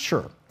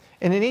Escher.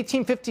 And in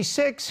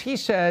 1856, he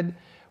said,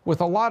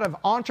 with a lot of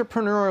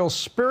entrepreneurial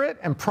spirit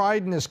and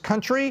pride in his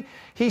country,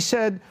 he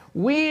said,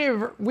 we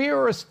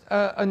are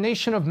a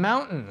nation of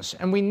mountains,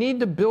 and we need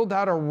to build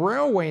out a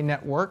railway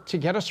network to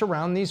get us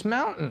around these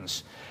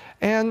mountains.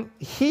 And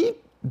he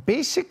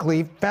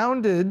basically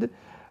founded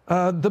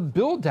the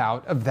build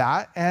out of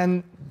that,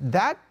 and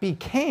that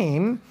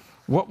became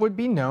what would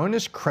be known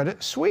as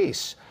Credit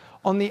Suisse.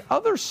 On the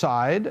other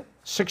side,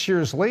 6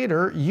 years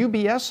later,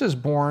 UBS is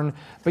born,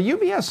 but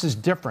UBS is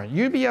different.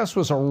 UBS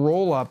was a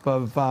roll-up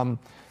of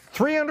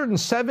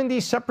 370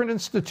 separate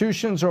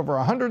institutions over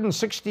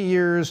 160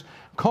 years,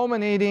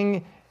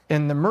 culminating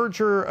in the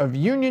merger of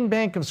Union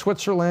Bank of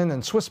Switzerland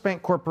and Swiss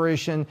Bank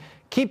Corporation,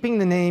 keeping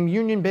the name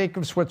Union Bank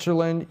of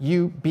Switzerland,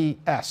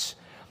 UBS.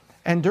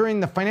 And during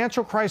the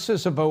financial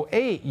crisis of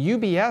 2008,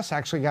 UBS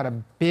actually got a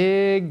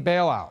big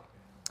bailout.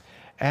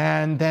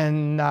 And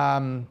then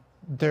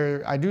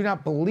I do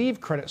not believe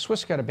Credit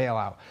Suisse got a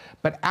bailout.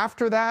 But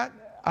after that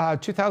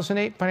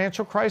 2008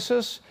 financial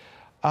crisis,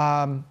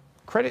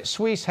 Credit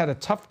Suisse had a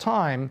tough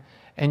time,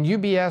 and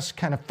UBS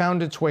kind of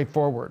found its way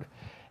forward.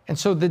 And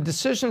so the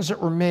decisions that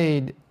were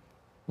made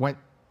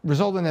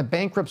resulted in a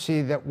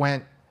bankruptcy that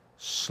went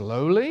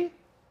slowly,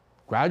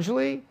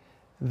 gradually,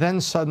 then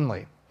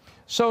suddenly.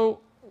 So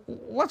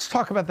let's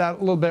talk about that a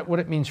little bit, what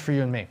it means for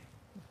you and me.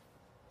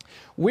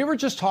 We were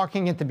just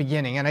talking at the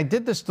beginning, and I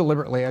did this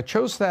deliberately. I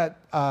chose that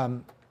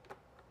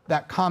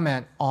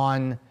comment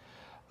on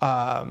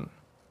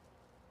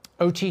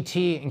OTT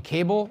and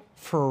cable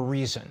for a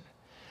reason.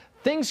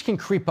 Things can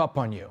creep up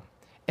on you.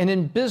 And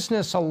in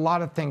business, a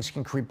lot of things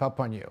can creep up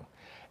on you.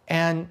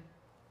 And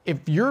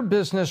if your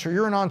business or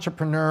you're an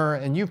entrepreneur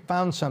and you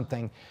found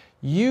something,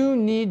 you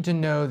need to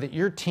know that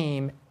your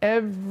team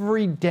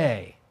every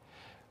day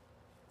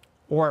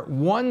or at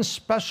one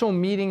special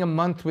meeting a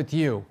month with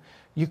you,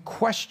 you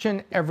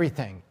question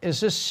everything.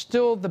 Is this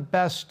still the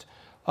best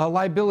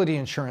liability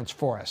insurance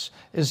for us?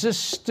 Is this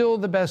still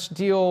the best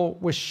deal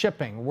with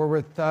shipping? We're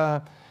with,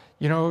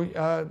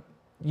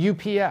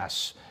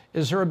 UPS.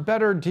 Is there a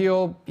better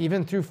deal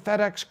even through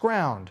FedEx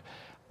Ground?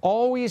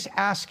 always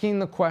asking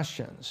the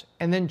questions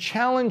and then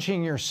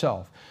challenging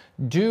yourself.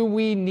 Do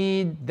we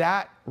need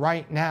that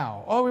right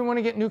now? Oh, we want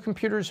to get new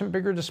computers and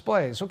bigger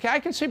displays. Okay, I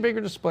can see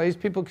bigger displays,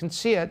 people can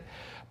see it,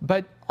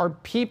 but are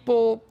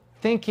people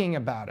thinking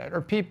about it?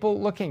 Are people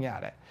looking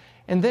at it?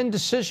 And then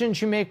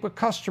decisions you make with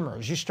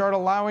customers. You start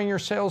allowing your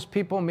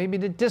salespeople maybe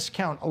to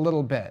discount a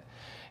little bit.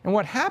 And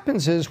what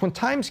happens is when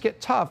times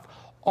get tough,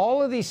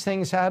 all of these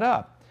things add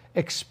up.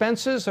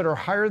 Expenses that are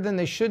higher than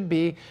they should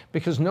be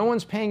because no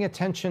one's paying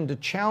attention to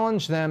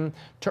challenge them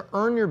to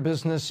earn your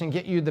business and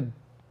get you the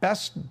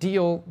best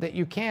deal that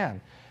you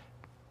can.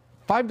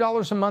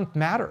 $5 a month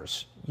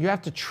matters. You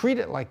have to treat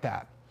it like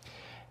that.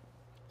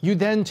 You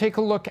then take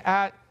a look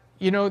at,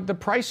 the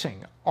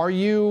pricing. Are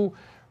you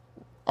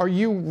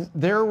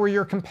there where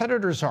your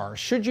competitors are?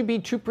 Should you be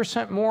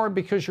 2% more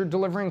because you're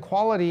delivering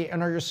quality,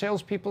 and are your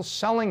salespeople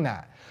selling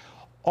that?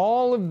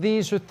 All of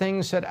these are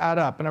things that add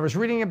up. And I was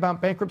reading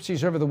about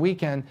bankruptcies over the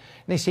weekend,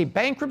 and they say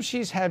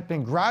bankruptcies have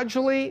been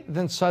gradually,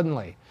 then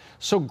suddenly.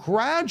 So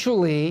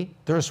gradually,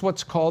 there's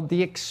what's called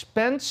the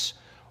expense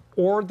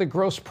or the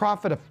gross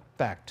profit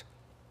effect.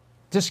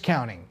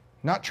 Discounting,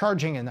 not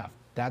charging enough.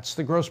 That's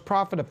the gross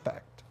profit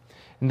effect.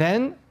 And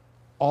then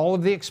all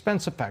of the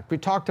expense effect. We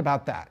talked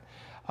about that.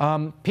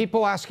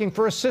 People asking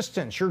for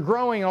assistance. You're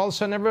growing, and all of a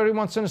sudden everybody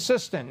wants an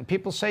assistant, and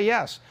people say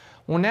yes.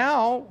 Well,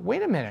 now,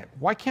 wait a minute.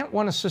 Why can't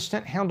one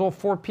assistant handle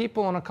 4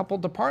 people in a couple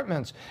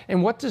departments?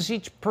 And what does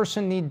each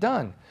person need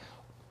done?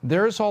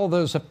 There's all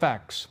those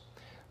effects.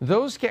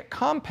 Those get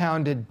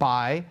compounded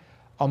by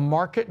a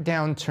market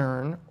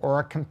downturn or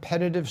a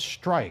competitive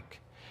strike.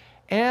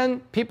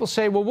 And people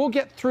say, well, we'll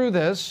get through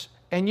this.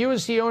 And you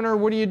as the owner,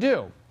 what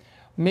do?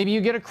 Maybe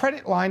you get a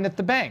credit line at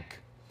the bank,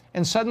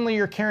 and suddenly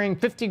you're carrying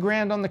 50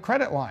 grand on the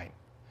credit line.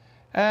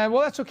 Well,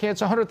 that's okay.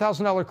 It's a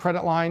 $100,000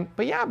 credit line.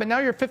 But now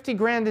you're 50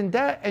 grand in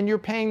debt, and you're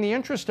paying the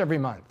interest every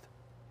month.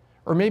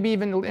 Or maybe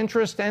even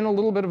interest and a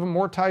little bit of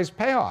amortized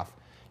payoff.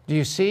 Do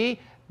you see?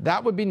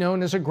 That would be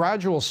known as a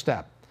gradual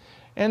step.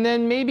 And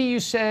then maybe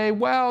you say,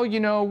 well,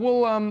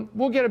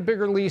 we'll get a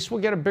bigger lease,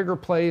 we'll get a bigger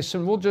place,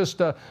 and we'll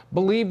just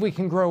believe we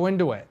can grow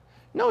into it.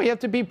 No, you have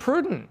to be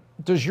prudent.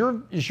 Is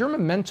your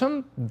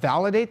momentum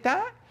validate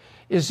that?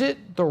 Is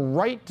it the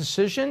right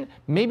decision?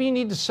 Maybe you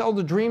need to sell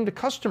the dream to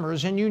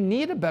customers and you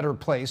need a better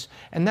place,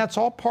 and that's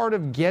all part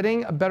of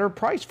getting a better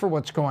price for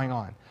what's going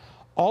on.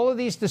 All of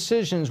these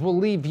decisions will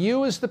leave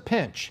you as the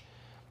pinch.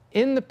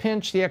 In the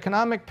pinch, the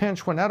economic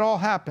pinch, when that all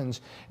happens,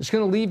 it's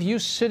going to leave you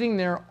sitting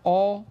there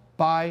all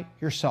by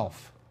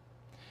yourself.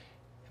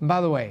 And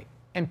by the way,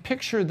 and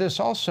picture this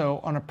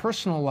also on a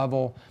personal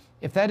level,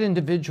 if that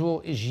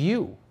individual is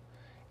you,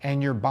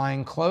 and you're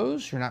buying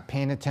clothes, you're not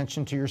paying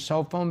attention to your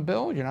cell phone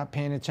bill, you're not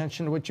paying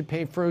attention to what you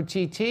pay for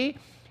OTT,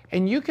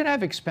 and you can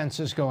have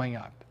expenses going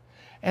up.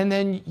 And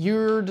then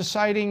you're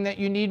deciding that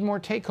you need more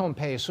take-home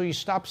pay, so you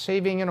stop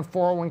saving in a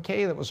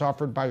 401k that was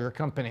offered by your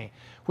company,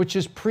 which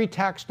is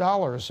pre-tax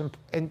dollars,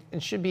 and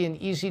it should be an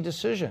easy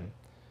decision.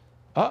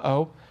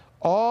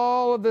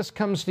 All of this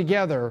comes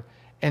together,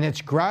 and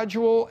it's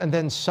gradual and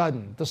then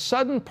sudden. The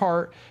sudden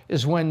part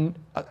is when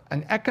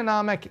an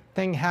economic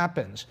thing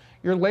happens.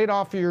 You're laid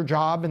off of your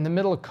job in the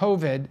middle of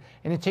COVID,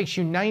 and it takes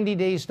you 90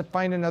 days to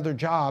find another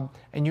job,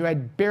 and you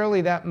had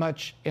barely that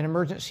much in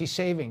emergency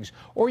savings.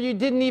 Or you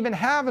didn't even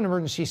have an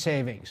emergency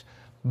savings.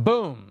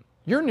 Boom,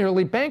 you're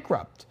nearly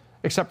bankrupt,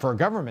 except for a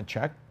government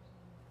check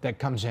that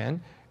comes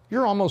in.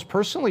 You're almost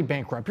personally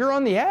bankrupt. You're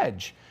on the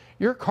edge.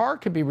 Your car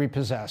could be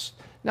repossessed.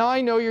 Now, I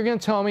know you're going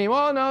to tell me,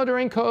 well, no,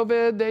 during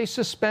COVID, they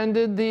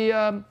suspended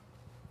the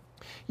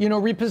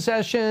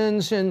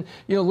repossessions, and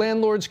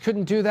landlords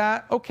couldn't do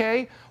that.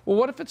 Okay, well,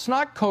 what if it's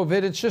not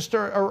COVID? It's just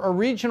a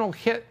regional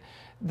hit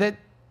that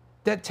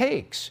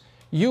takes.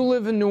 You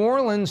live in New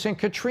Orleans, and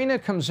Katrina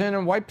comes in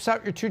and wipes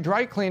out your 2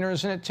 dry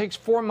cleaners, and it takes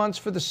 4 months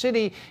for the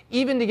city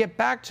even to get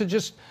back to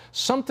just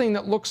something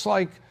that looks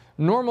like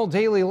normal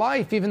daily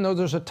life, even though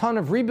there's a ton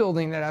of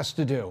rebuilding that has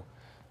to do.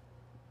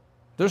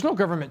 There's no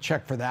government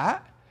check for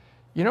that.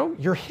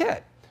 You're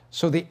hit.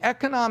 So the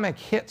economic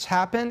hits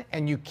happen,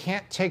 and you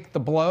can't take the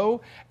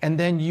blow, and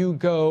then you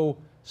go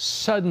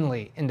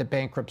suddenly into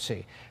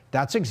bankruptcy.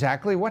 That's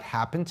exactly what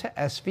happened to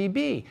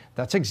SVB.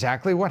 That's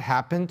exactly what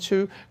happened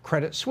to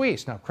Credit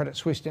Suisse. Now, Credit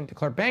Suisse didn't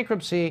declare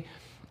bankruptcy,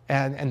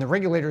 and the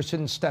regulators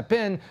didn't step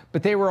in,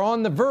 but they were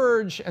on the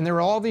verge, and there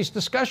were all these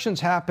discussions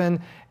happen,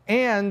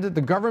 and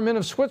the government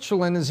of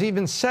Switzerland has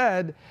even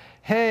said,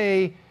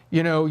 hey,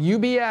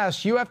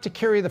 UBS, you have to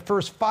carry the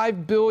first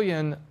 $5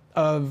 billion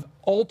of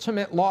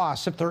ultimate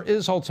loss, if there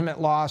is ultimate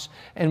loss,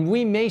 and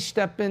we may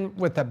step in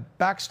with a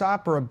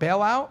backstop or a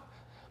bailout,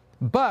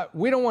 but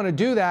we don't want to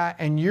do that,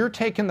 and you're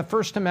taking the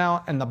first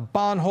amount, and the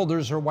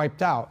bondholders are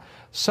wiped out.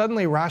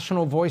 Suddenly,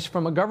 rational voice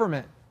from a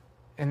government,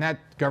 and that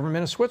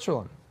government of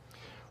Switzerland.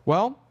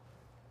 Well,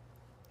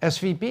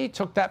 SVB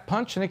took that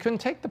punch, and they couldn't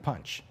take the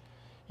punch.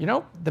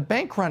 The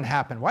bank run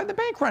happened. Why did the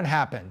bank run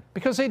happen?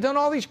 Because they've done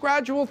all these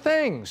gradual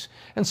things,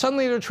 and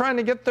suddenly they're trying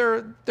to get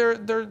their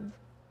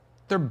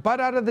butt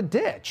out of the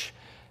ditch.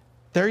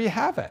 There you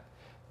have it.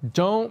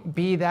 Don't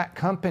be that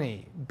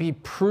company. Be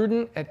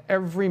prudent at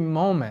every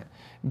moment.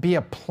 Be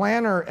a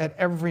planner at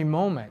every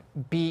moment.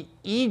 Be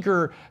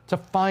eager to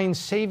find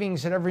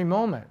savings at every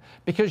moment.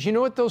 Because you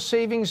know what those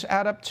savings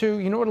add up to?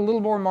 You know what a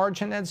little more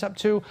margin adds up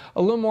to?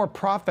 A little more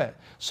profit.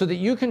 So that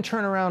you can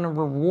turn around and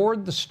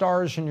reward the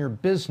stars in your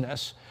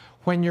business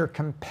when your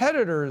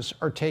competitors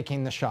are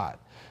taking the shot.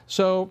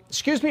 So,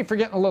 excuse me for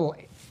getting a little,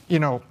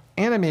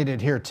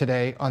 animated here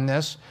today on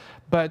this,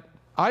 but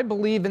I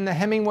believe in the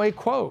Hemingway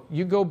quote,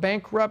 you go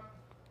bankrupt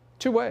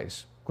two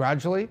ways,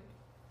 gradually,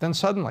 then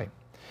suddenly.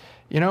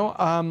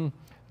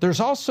 There's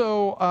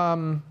also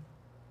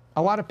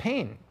a lot of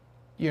pain.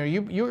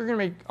 You're going to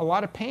make a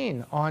lot of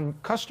pain on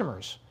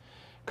customers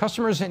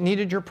that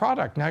needed your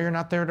product. Now you're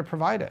not there to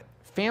provide it.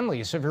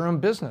 Families of your own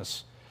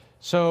business.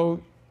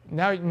 So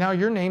now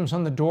your name's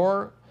on the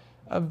door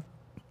of,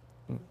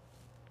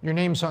 your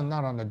name's on,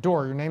 not on the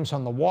door, your name's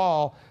on the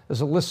wall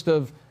as a list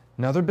of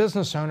another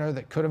business owner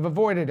that could have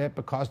avoided it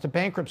but caused a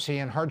bankruptcy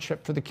and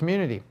hardship for the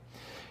community.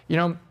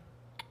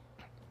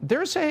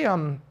 There's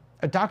a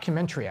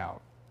documentary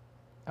out,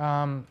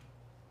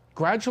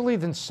 Gradually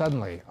Then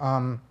Suddenly.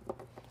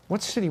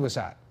 What city was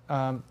that?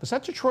 Was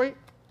that Detroit?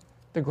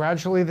 The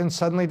Gradually Then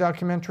Suddenly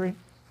documentary?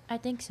 I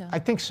think so. I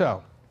think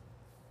so.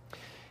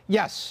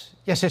 Yes.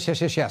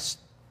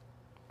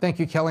 Thank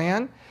you,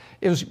 Kellyanne.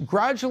 It was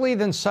Gradually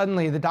Then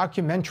Suddenly, the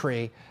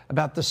documentary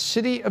about the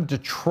city of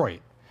Detroit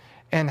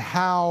and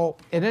how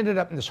it ended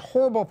up in this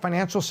horrible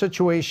financial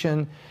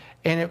situation.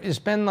 And it has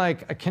been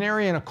like a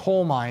canary in a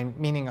coal mine,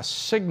 meaning a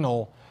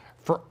signal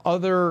for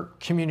other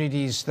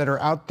communities that are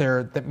out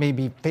there that may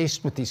be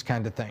faced with these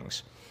kind of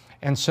things.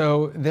 And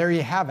so there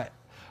you have it.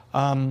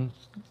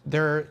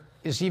 There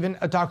is even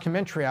a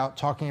documentary out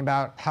talking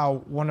about how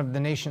one of the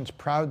nation's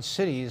proud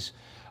cities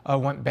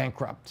went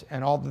bankrupt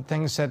and all the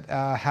things that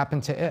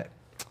happened to it.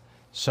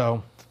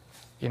 So,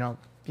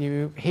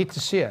 you hate to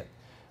see it.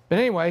 But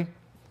anyway,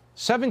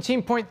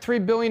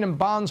 $17.3 billion in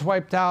bonds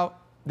wiped out.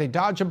 They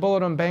dodge a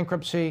bullet on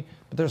bankruptcy,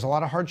 but there's a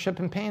lot of hardship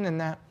and pain in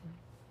that.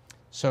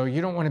 So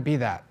you don't want to be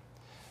that.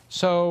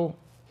 So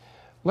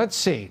let's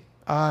see.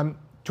 Do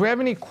we have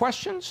any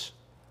questions?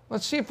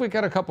 Let's see if we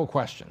got a couple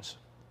questions.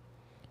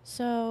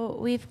 So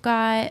we've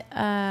got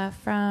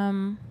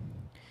from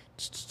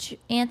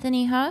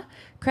Anthony Huh,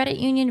 credit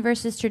union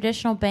versus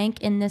traditional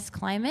bank in this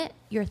climate.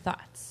 Your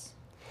thoughts?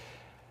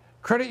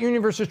 Credit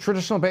union versus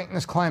traditional bank in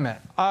this climate.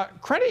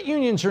 Credit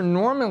unions are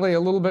normally a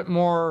little bit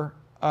more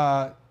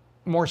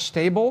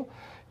stable,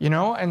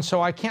 and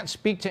so I can't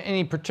speak to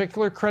any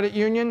particular credit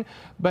union.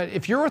 But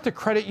if you're with a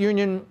credit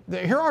union,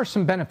 here are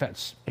some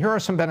benefits.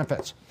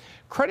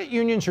 Credit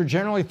unions are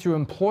generally through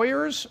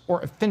employers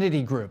or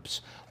affinity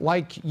groups.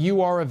 Like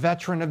you are a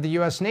veteran of the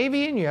U.S.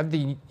 Navy and you have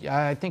the,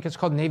 I think it's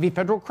called Navy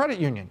Federal Credit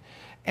Union,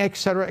 et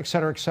cetera, et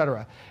cetera, et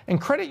cetera. And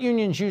credit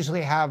unions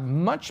usually have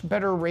much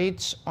better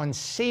rates on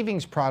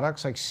savings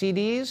products like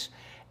CDs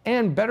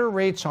and better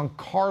rates on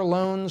car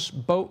loans,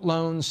 boat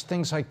loans,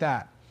 things like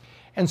that.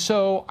 And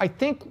so I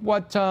think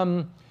what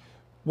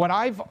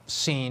I've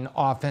seen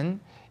often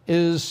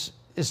is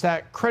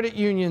that credit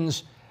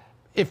unions,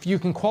 if you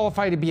can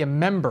qualify to be a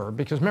member,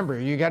 because remember,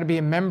 you got to be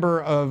a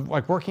member of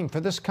like working for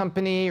this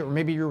company, or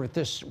maybe you're with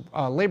this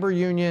labor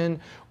union,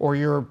 or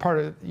you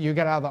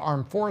get out of the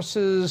armed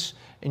forces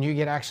and you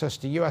get access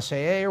to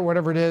USAA or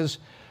whatever it is.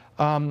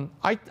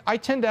 I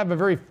tend to have a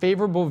very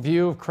favorable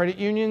view of credit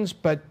unions,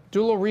 but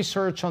do a little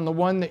research on the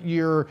one that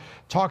you're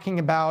talking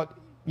about,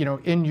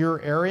 in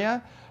your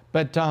area.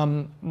 But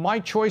my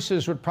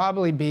choices would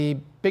probably be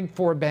Big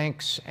Four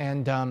banks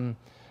and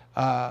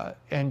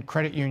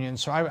credit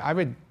unions. So I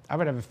would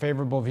have a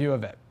favorable view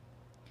of it.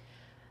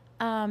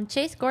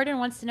 Chase Gordon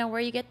wants to know where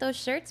you get those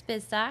shirts,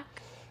 Biz Doc.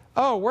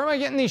 Oh, where am I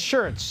getting these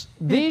shirts?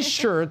 These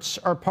shirts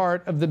are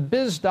part of the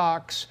Biz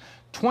Doc's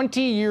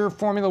 20-year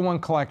Formula One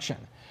collection.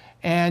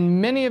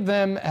 And many of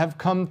them have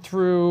come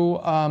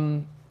through,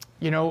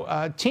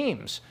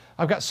 teams.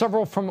 I've got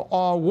several from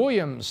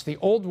Williams, the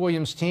old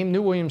Williams team.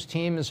 New Williams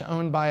team is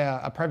owned by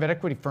a private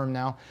equity firm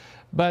now,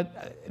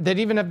 but that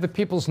even have the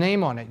people's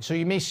name on it. So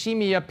you may see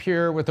me up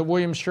here with a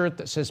Williams shirt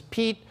that says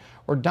Pete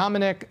or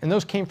Dominic, and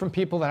those came from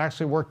people that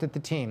actually worked at the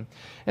team.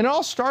 And it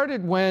all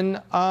started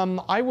when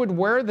I would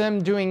wear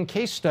them doing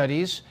case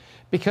studies,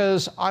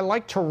 because I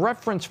like to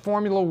reference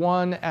Formula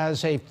One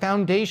as a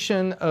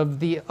foundation of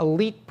the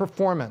elite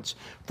performance.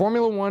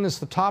 Formula One is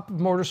the top of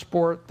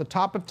motorsport, the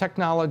top of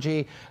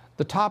technology,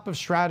 the top of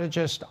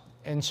strategists.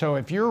 And so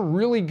if you're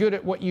really good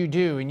at what you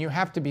do, and you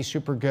have to be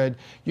super good,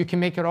 you can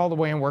make it all the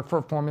way and work for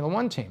a Formula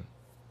One team.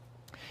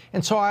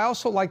 And so I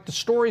also like the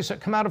stories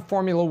that come out of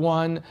Formula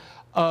One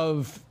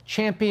of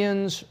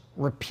champions,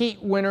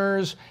 repeat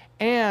winners,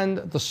 and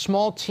the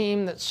small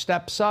team that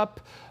steps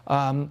up.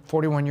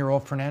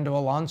 41-year-old Fernando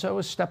Alonso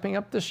is stepping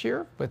up this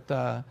year with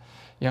the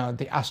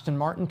Aston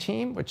Martin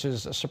team, which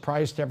is a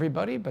surprise to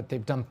everybody, but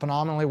they've done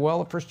phenomenally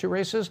well the first two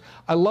races.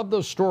 I love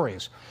those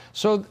stories.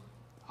 So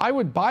I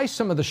would buy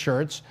some of the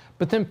shirts,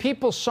 but then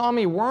people saw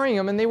me wearing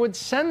them and they would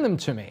send them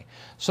to me.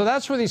 So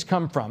that's where these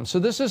come from. So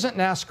this isn't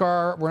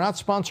NASCAR. We're not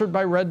sponsored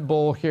by Red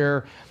Bull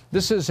here.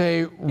 This is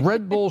a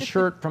Red Bull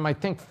shirt from, I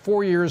think,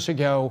 4 years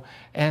ago.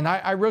 And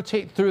I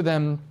rotate through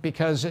them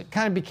because it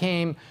kind of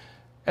became,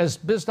 as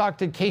Biz Doc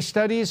did case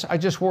studies, I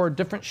just wore a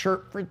different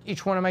shirt for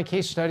each one of my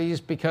case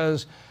studies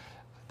because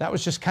that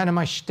was just kind of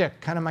my shtick,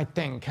 kind of my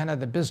thing, kind of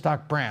the Biz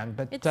Doc brand.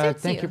 But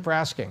thank you for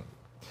asking.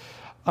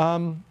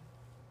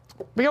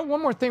 We got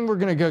one more thing we're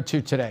going to go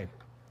to today.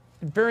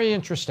 Very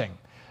interesting.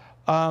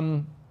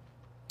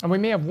 And we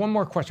may have one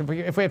more question.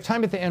 If we have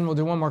time at the end, we'll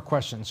do one more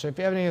question. So if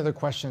you have any other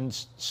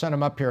questions, send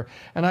them up here.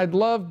 And I'd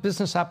love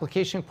business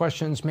application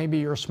questions. Maybe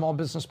you're a small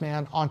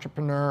businessman,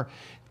 entrepreneur,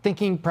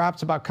 thinking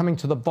perhaps about coming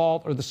to the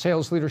Vault or the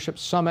Sales Leadership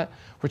Summit,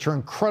 which are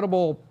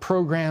incredible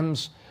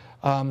programs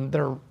that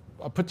are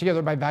put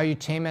together by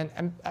Valuetainment.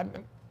 And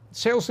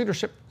Sales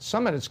Leadership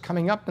Summit is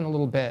coming up in a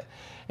little bit.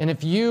 And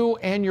if you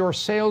and your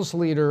sales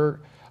leader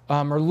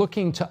are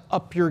looking to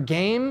up your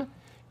game,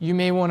 you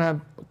may want to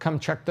come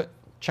check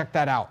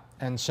that out.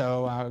 And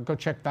so go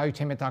check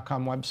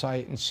valuetainment.com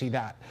website and see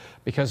that,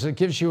 because it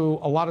gives you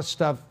a lot of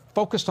stuff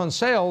focused on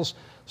sales,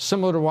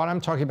 similar to what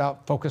I'm talking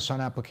about, focused on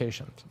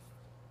applications.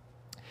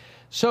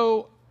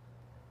 So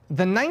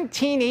the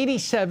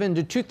 1987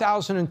 to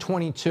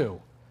 2022,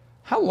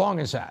 how long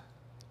is that?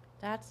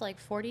 That's like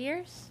 40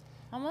 years,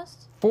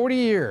 almost. 40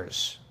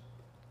 years.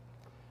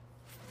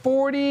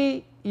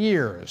 40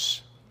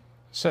 years.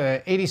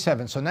 So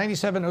 87. So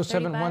 97,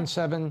 07,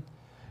 17.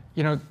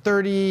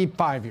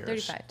 35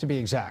 years 35. To be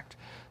exact.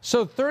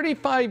 So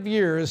 35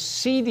 years,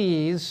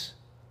 CDs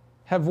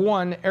have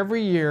won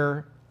every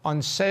year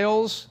on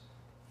sales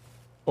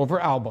over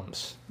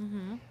albums.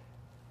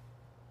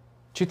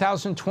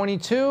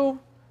 2022,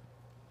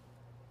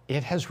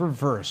 it has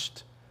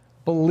reversed.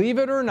 Believe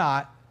it or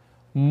not,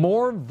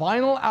 more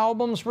vinyl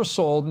albums were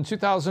sold in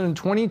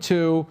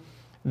 2022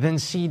 than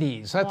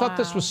CDs. I thought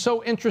this was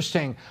so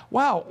interesting.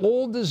 Wow,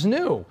 old is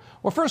new.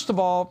 Well, first of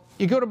all,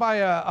 you go to buy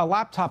a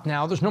laptop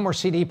now, there's no more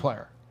CD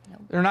player.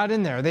 Nope. They're not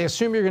in there. They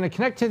assume you're going to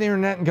connect to the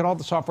internet and get all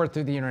the software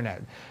through the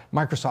internet.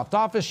 Microsoft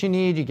Office you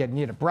need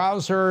a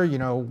browser,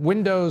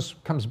 Windows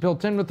comes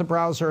built in with the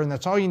browser, and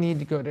that's all you need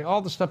to go to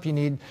all the stuff you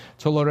need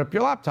to load up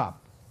your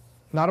laptop.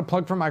 Not a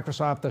plug for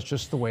Microsoft, that's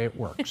just the way it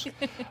works.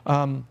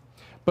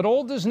 But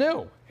old is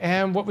new.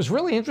 And what was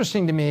really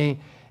interesting to me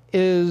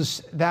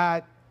is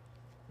that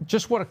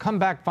just what a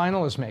comeback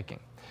vinyl is making.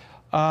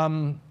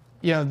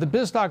 The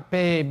Biz Doc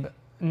babe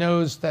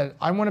knows that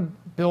I want to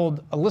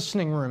build a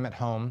listening room at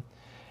home,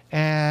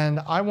 and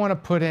I want to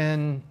put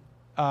in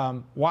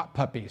Watt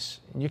puppies.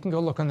 And you can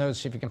go look on those,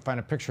 see if you can find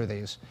a picture of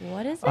these.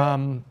 What is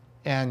it?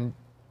 And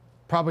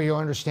probably you'll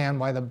understand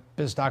why the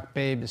Biz Doc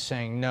babe is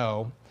saying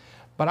no.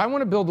 But I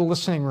want to build a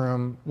listening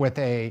room with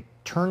a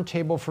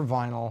turntable for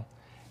vinyl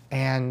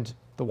and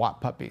the Watt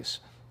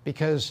puppies,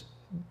 because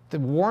the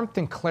warmth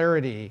and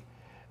clarity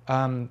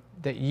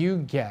that you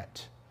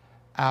get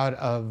out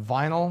of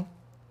vinyl,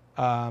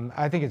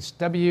 I think it's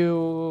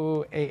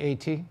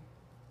WAAT.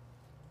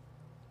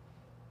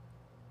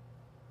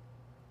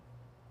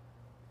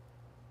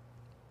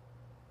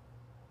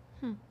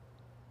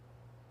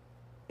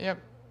 Yep.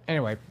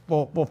 Anyway,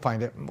 we'll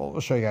find it. We'll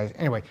show you guys.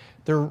 Anyway,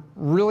 they're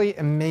really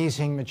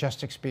amazing,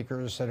 majestic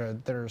speakers that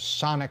are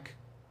sonic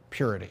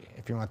purity,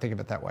 if you want to think of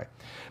it that way.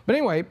 But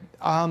anyway,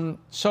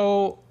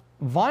 so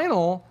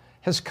vinyl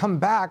has come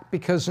back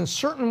because in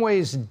certain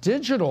ways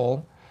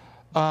digital,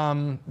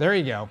 there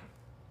you go.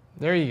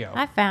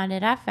 I found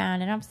it.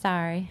 I'm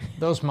sorry.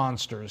 Those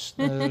monsters.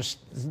 There's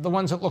the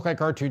ones that look like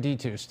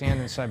R2-D2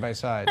 standing side by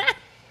side.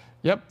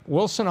 Yep,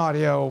 Wilson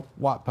Audio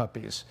Watt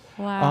puppies.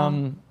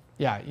 Wow.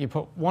 Yeah, you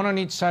put one on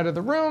each side of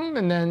the room,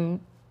 and then,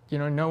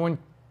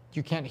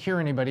 you can't hear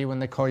anybody when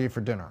they call you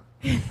for dinner.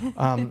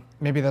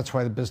 Maybe that's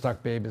why the Biz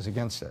Doc babe is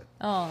against it.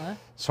 Oh.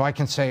 So I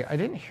can say, I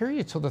didn't hear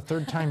you till the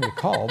third time you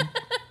called.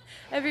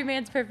 Every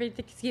man's perfect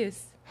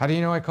excuse. How do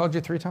you know I called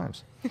you 3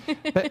 times?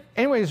 But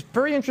anyways,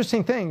 very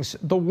interesting things.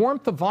 The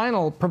warmth of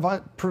vinyl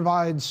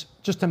provides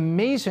just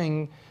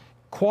amazing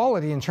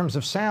quality in terms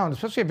of sound,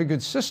 especially if you have a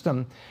good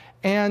system.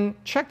 And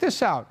check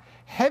this out.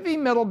 Heavy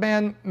metal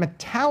band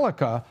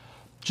Metallica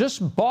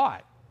just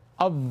bought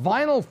a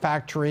vinyl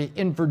factory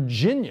in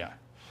Virginia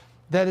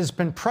that has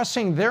been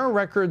pressing their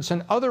records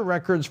and other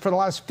records for the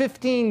last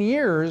 15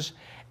 years.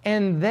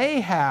 And they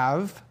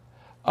have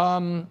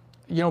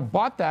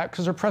bought that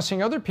because they're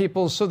pressing other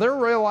people's. So they're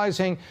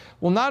realizing,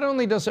 well, not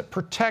only does it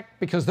protect,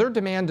 because their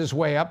demand is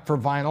way up for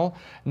vinyl,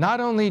 not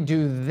only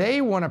do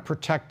they want to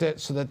protect it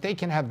so that they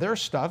can have their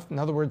stuff. In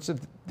other words, if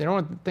they don't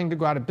want the thing to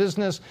go out of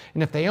business,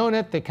 and if they own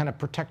it, they kind of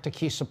protect a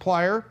key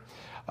supplier.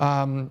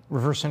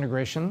 Reverse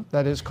integration,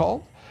 that is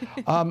called.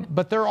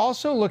 But they're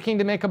also looking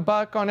to make a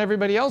buck on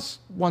everybody else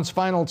wants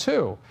vinyl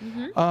too.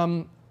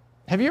 Mm-hmm.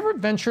 Have you ever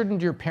ventured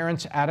into your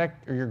parents' attic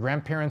or your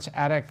grandparents'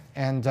 attic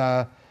and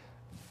I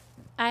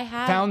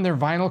have found their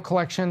vinyl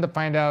collection to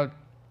find out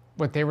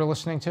what they were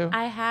listening to?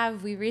 I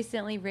have. We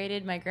recently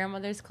raided my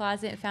grandmother's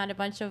closet and found a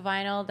bunch of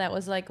vinyl that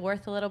was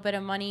worth a little bit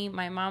of money.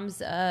 My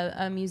mom's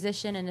a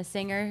musician and a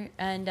singer,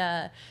 and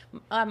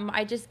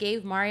I just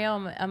gave Mario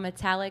a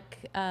Metallica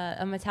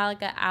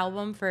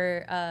album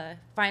for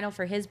vinyl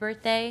for his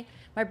birthday.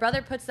 My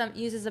brother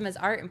uses them as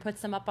art and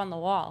puts them up on the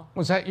wall.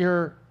 Was that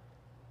you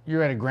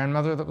had a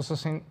grandmother that was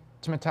listening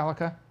to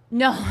Metallica?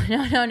 No.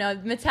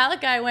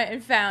 Metallica I went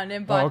and found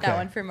and bought that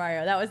one for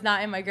Mario. That was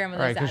not in my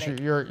grandmother's attic. Right,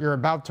 because you're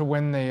about to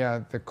win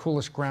the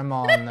coolest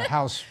grandma in the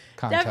house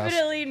contest.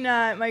 Definitely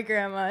not my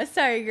grandma.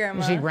 Sorry,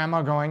 Grandma. You see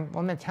grandma going,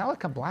 well,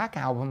 Metallica Black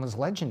Album was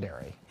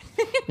legendary.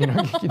 You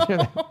know, you hear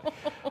that.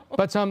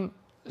 But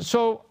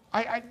so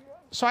I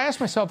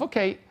asked myself,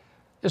 okay,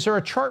 is there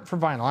a chart for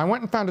vinyl? I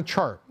went and found a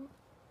chart.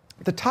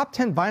 The top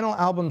 10 vinyl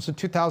albums of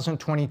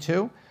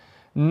 2022,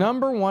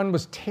 number 1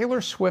 was Taylor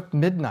Swift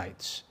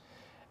Midnights.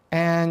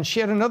 And she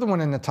had another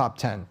one in the top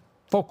 10,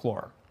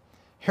 Folklore.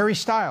 Harry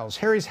Styles,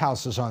 Harry's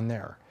House is on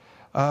there.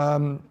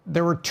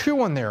 There were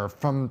 2 on there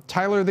from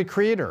Tyler, the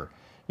Creator.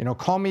 You know,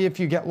 Call Me If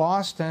You Get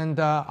Lost and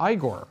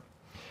Igor.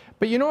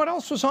 But you know what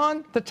else was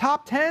on the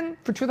top 10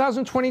 for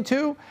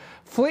 2022?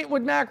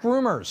 Fleetwood Mac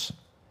Rumors,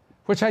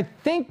 which I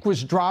think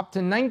was dropped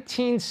in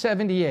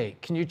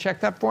 1978. Can you check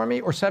that for me?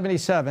 Or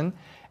 77.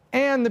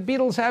 And the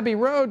Beatles' Abbey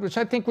Road, which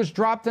I think was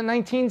dropped in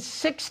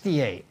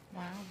 1968.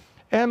 Wow.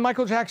 And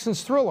Michael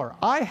Jackson's Thriller.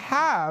 I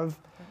have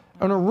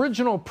an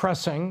original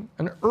pressing,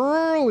 an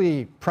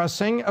early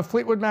pressing of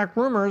Fleetwood Mac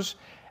Rumors,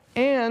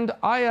 and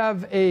I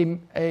have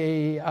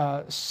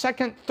a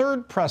second,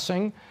 third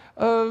pressing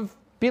of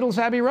Beatles'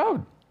 Abbey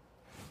Road.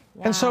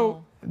 Wow. And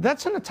so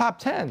that's in the top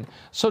 10.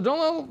 So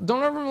don't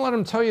ever let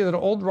them tell you that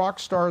old rock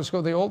stars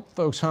go the old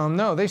folks home.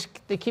 No,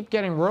 they keep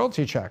getting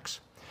royalty checks.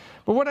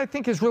 But what I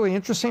think is really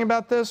interesting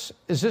about this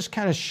is this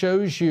kind of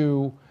shows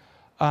you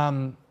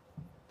the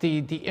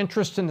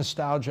interest in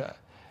nostalgia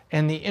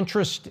and the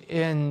interest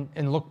in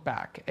look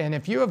back. And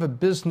if you have a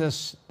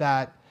business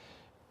that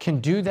can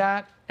do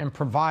that and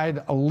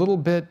provide a little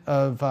bit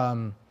of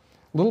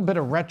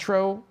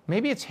retro,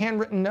 maybe it's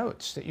handwritten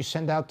notes that you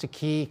send out to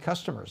key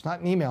customers, not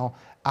an email,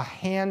 a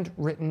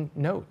handwritten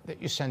note that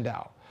you send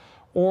out.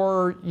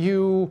 Or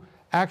you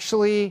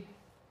actually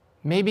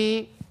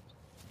maybe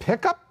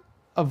pick up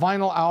a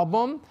vinyl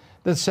album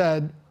that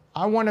said,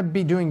 I want to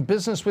be doing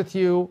business with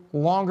you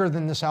longer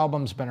than this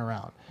album's been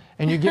around.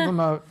 And you give them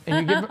a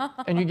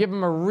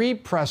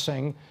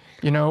repressing,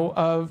 you know,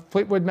 of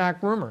Fleetwood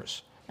Mac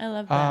Rumors. I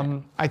love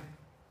that.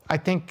 I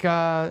think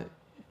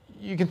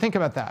you can think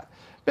about that.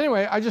 But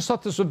anyway, I just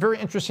thought this was a very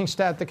interesting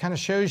stat that kind of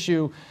shows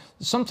you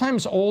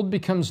sometimes old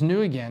becomes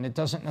new again. It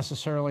doesn't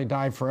necessarily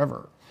die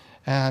forever.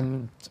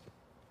 And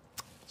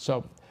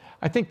so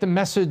I think the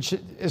message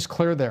is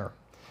clear there.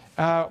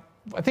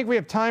 I think we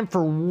have time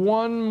for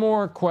one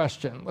more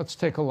question. Let's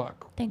take a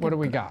look. What do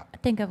we got? I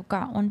think I've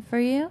got one for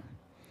you.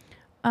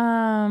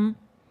 Noah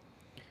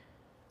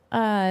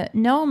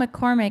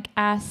McCormick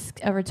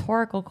asked a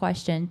rhetorical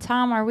question.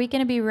 Tom, are we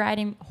going to be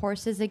riding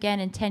horses again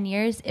in 10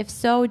 years? If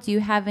so, do you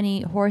have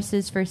any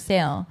horses for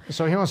sale?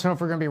 So he wants to know if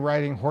we're going to be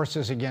riding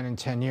horses again in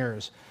 10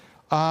 years.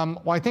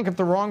 Well, I think if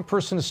the wrong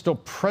person is still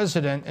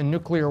president and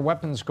nuclear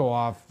weapons go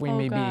off, we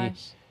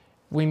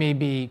may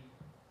be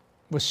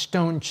with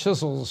stone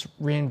chisels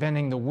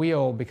reinventing the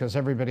wheel because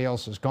everybody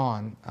else is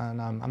gone.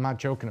 And I'm not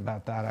joking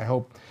about that. I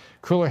hope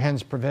cooler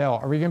heads prevail.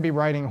 Are we going to be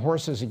riding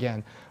horses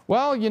again?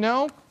 Well, you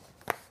know,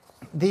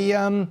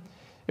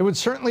 it would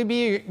certainly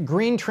be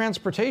green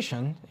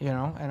transportation, you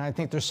know, and I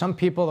think there's some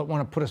people that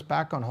want to put us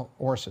back on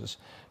horses.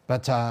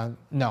 But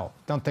no,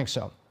 don't think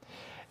so.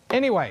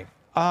 Anyway,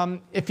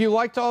 if you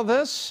liked all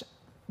this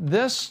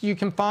you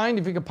can find,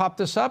 if you could pop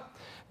this up,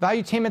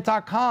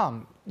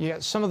 valuetainment.com. You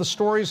get some of the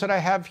stories that I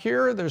have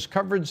here. There's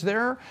coverage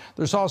there.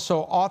 There's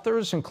also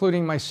authors,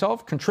 including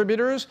myself,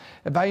 contributors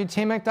at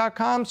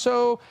valuetainment.com.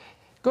 So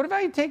go to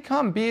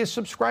valuetainment.com, be a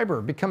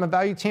subscriber, become a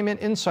Valuetainment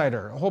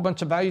insider. A whole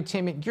bunch of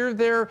Valuetainment gear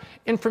there,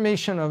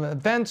 information of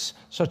events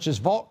such as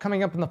Vault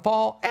coming up in the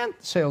fall and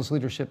Sales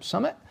Leadership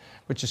Summit,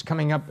 which is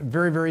coming up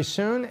very, very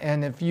soon.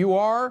 And if you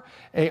are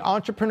an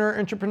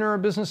entrepreneur,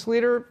 business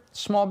leader,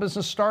 small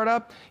business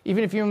startup,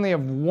 even if you only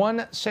have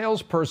one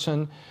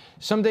salesperson,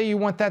 someday you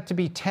want that to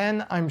be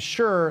 10, I'm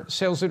sure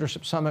Sales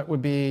Leadership Summit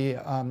would be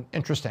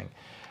interesting.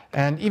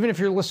 And even if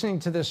you're listening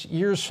to this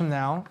years from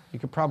now, you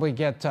could probably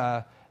get,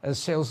 as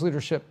Sales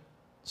Leadership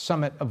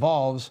Summit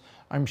evolves,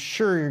 I'm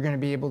sure you're going to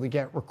be able to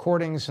get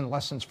recordings and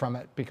lessons from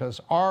it,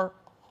 because our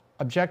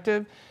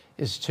objective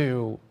is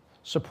to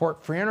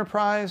support free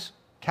enterprise,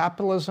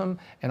 capitalism,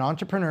 and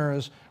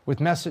entrepreneurs with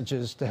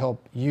messages to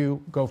help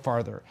you go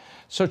farther.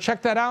 So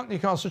check that out. You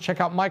can also check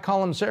out my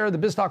columns there, the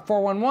Biz Doc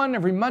 411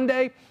 every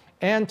Monday,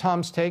 and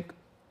Tom's Take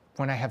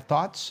when I have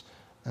thoughts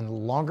and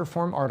longer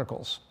form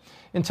articles.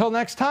 Until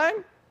next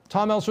time,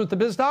 Tom Ellsworth, the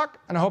Biz Doc,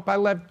 and I hope I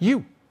left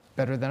you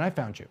better than I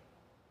found you.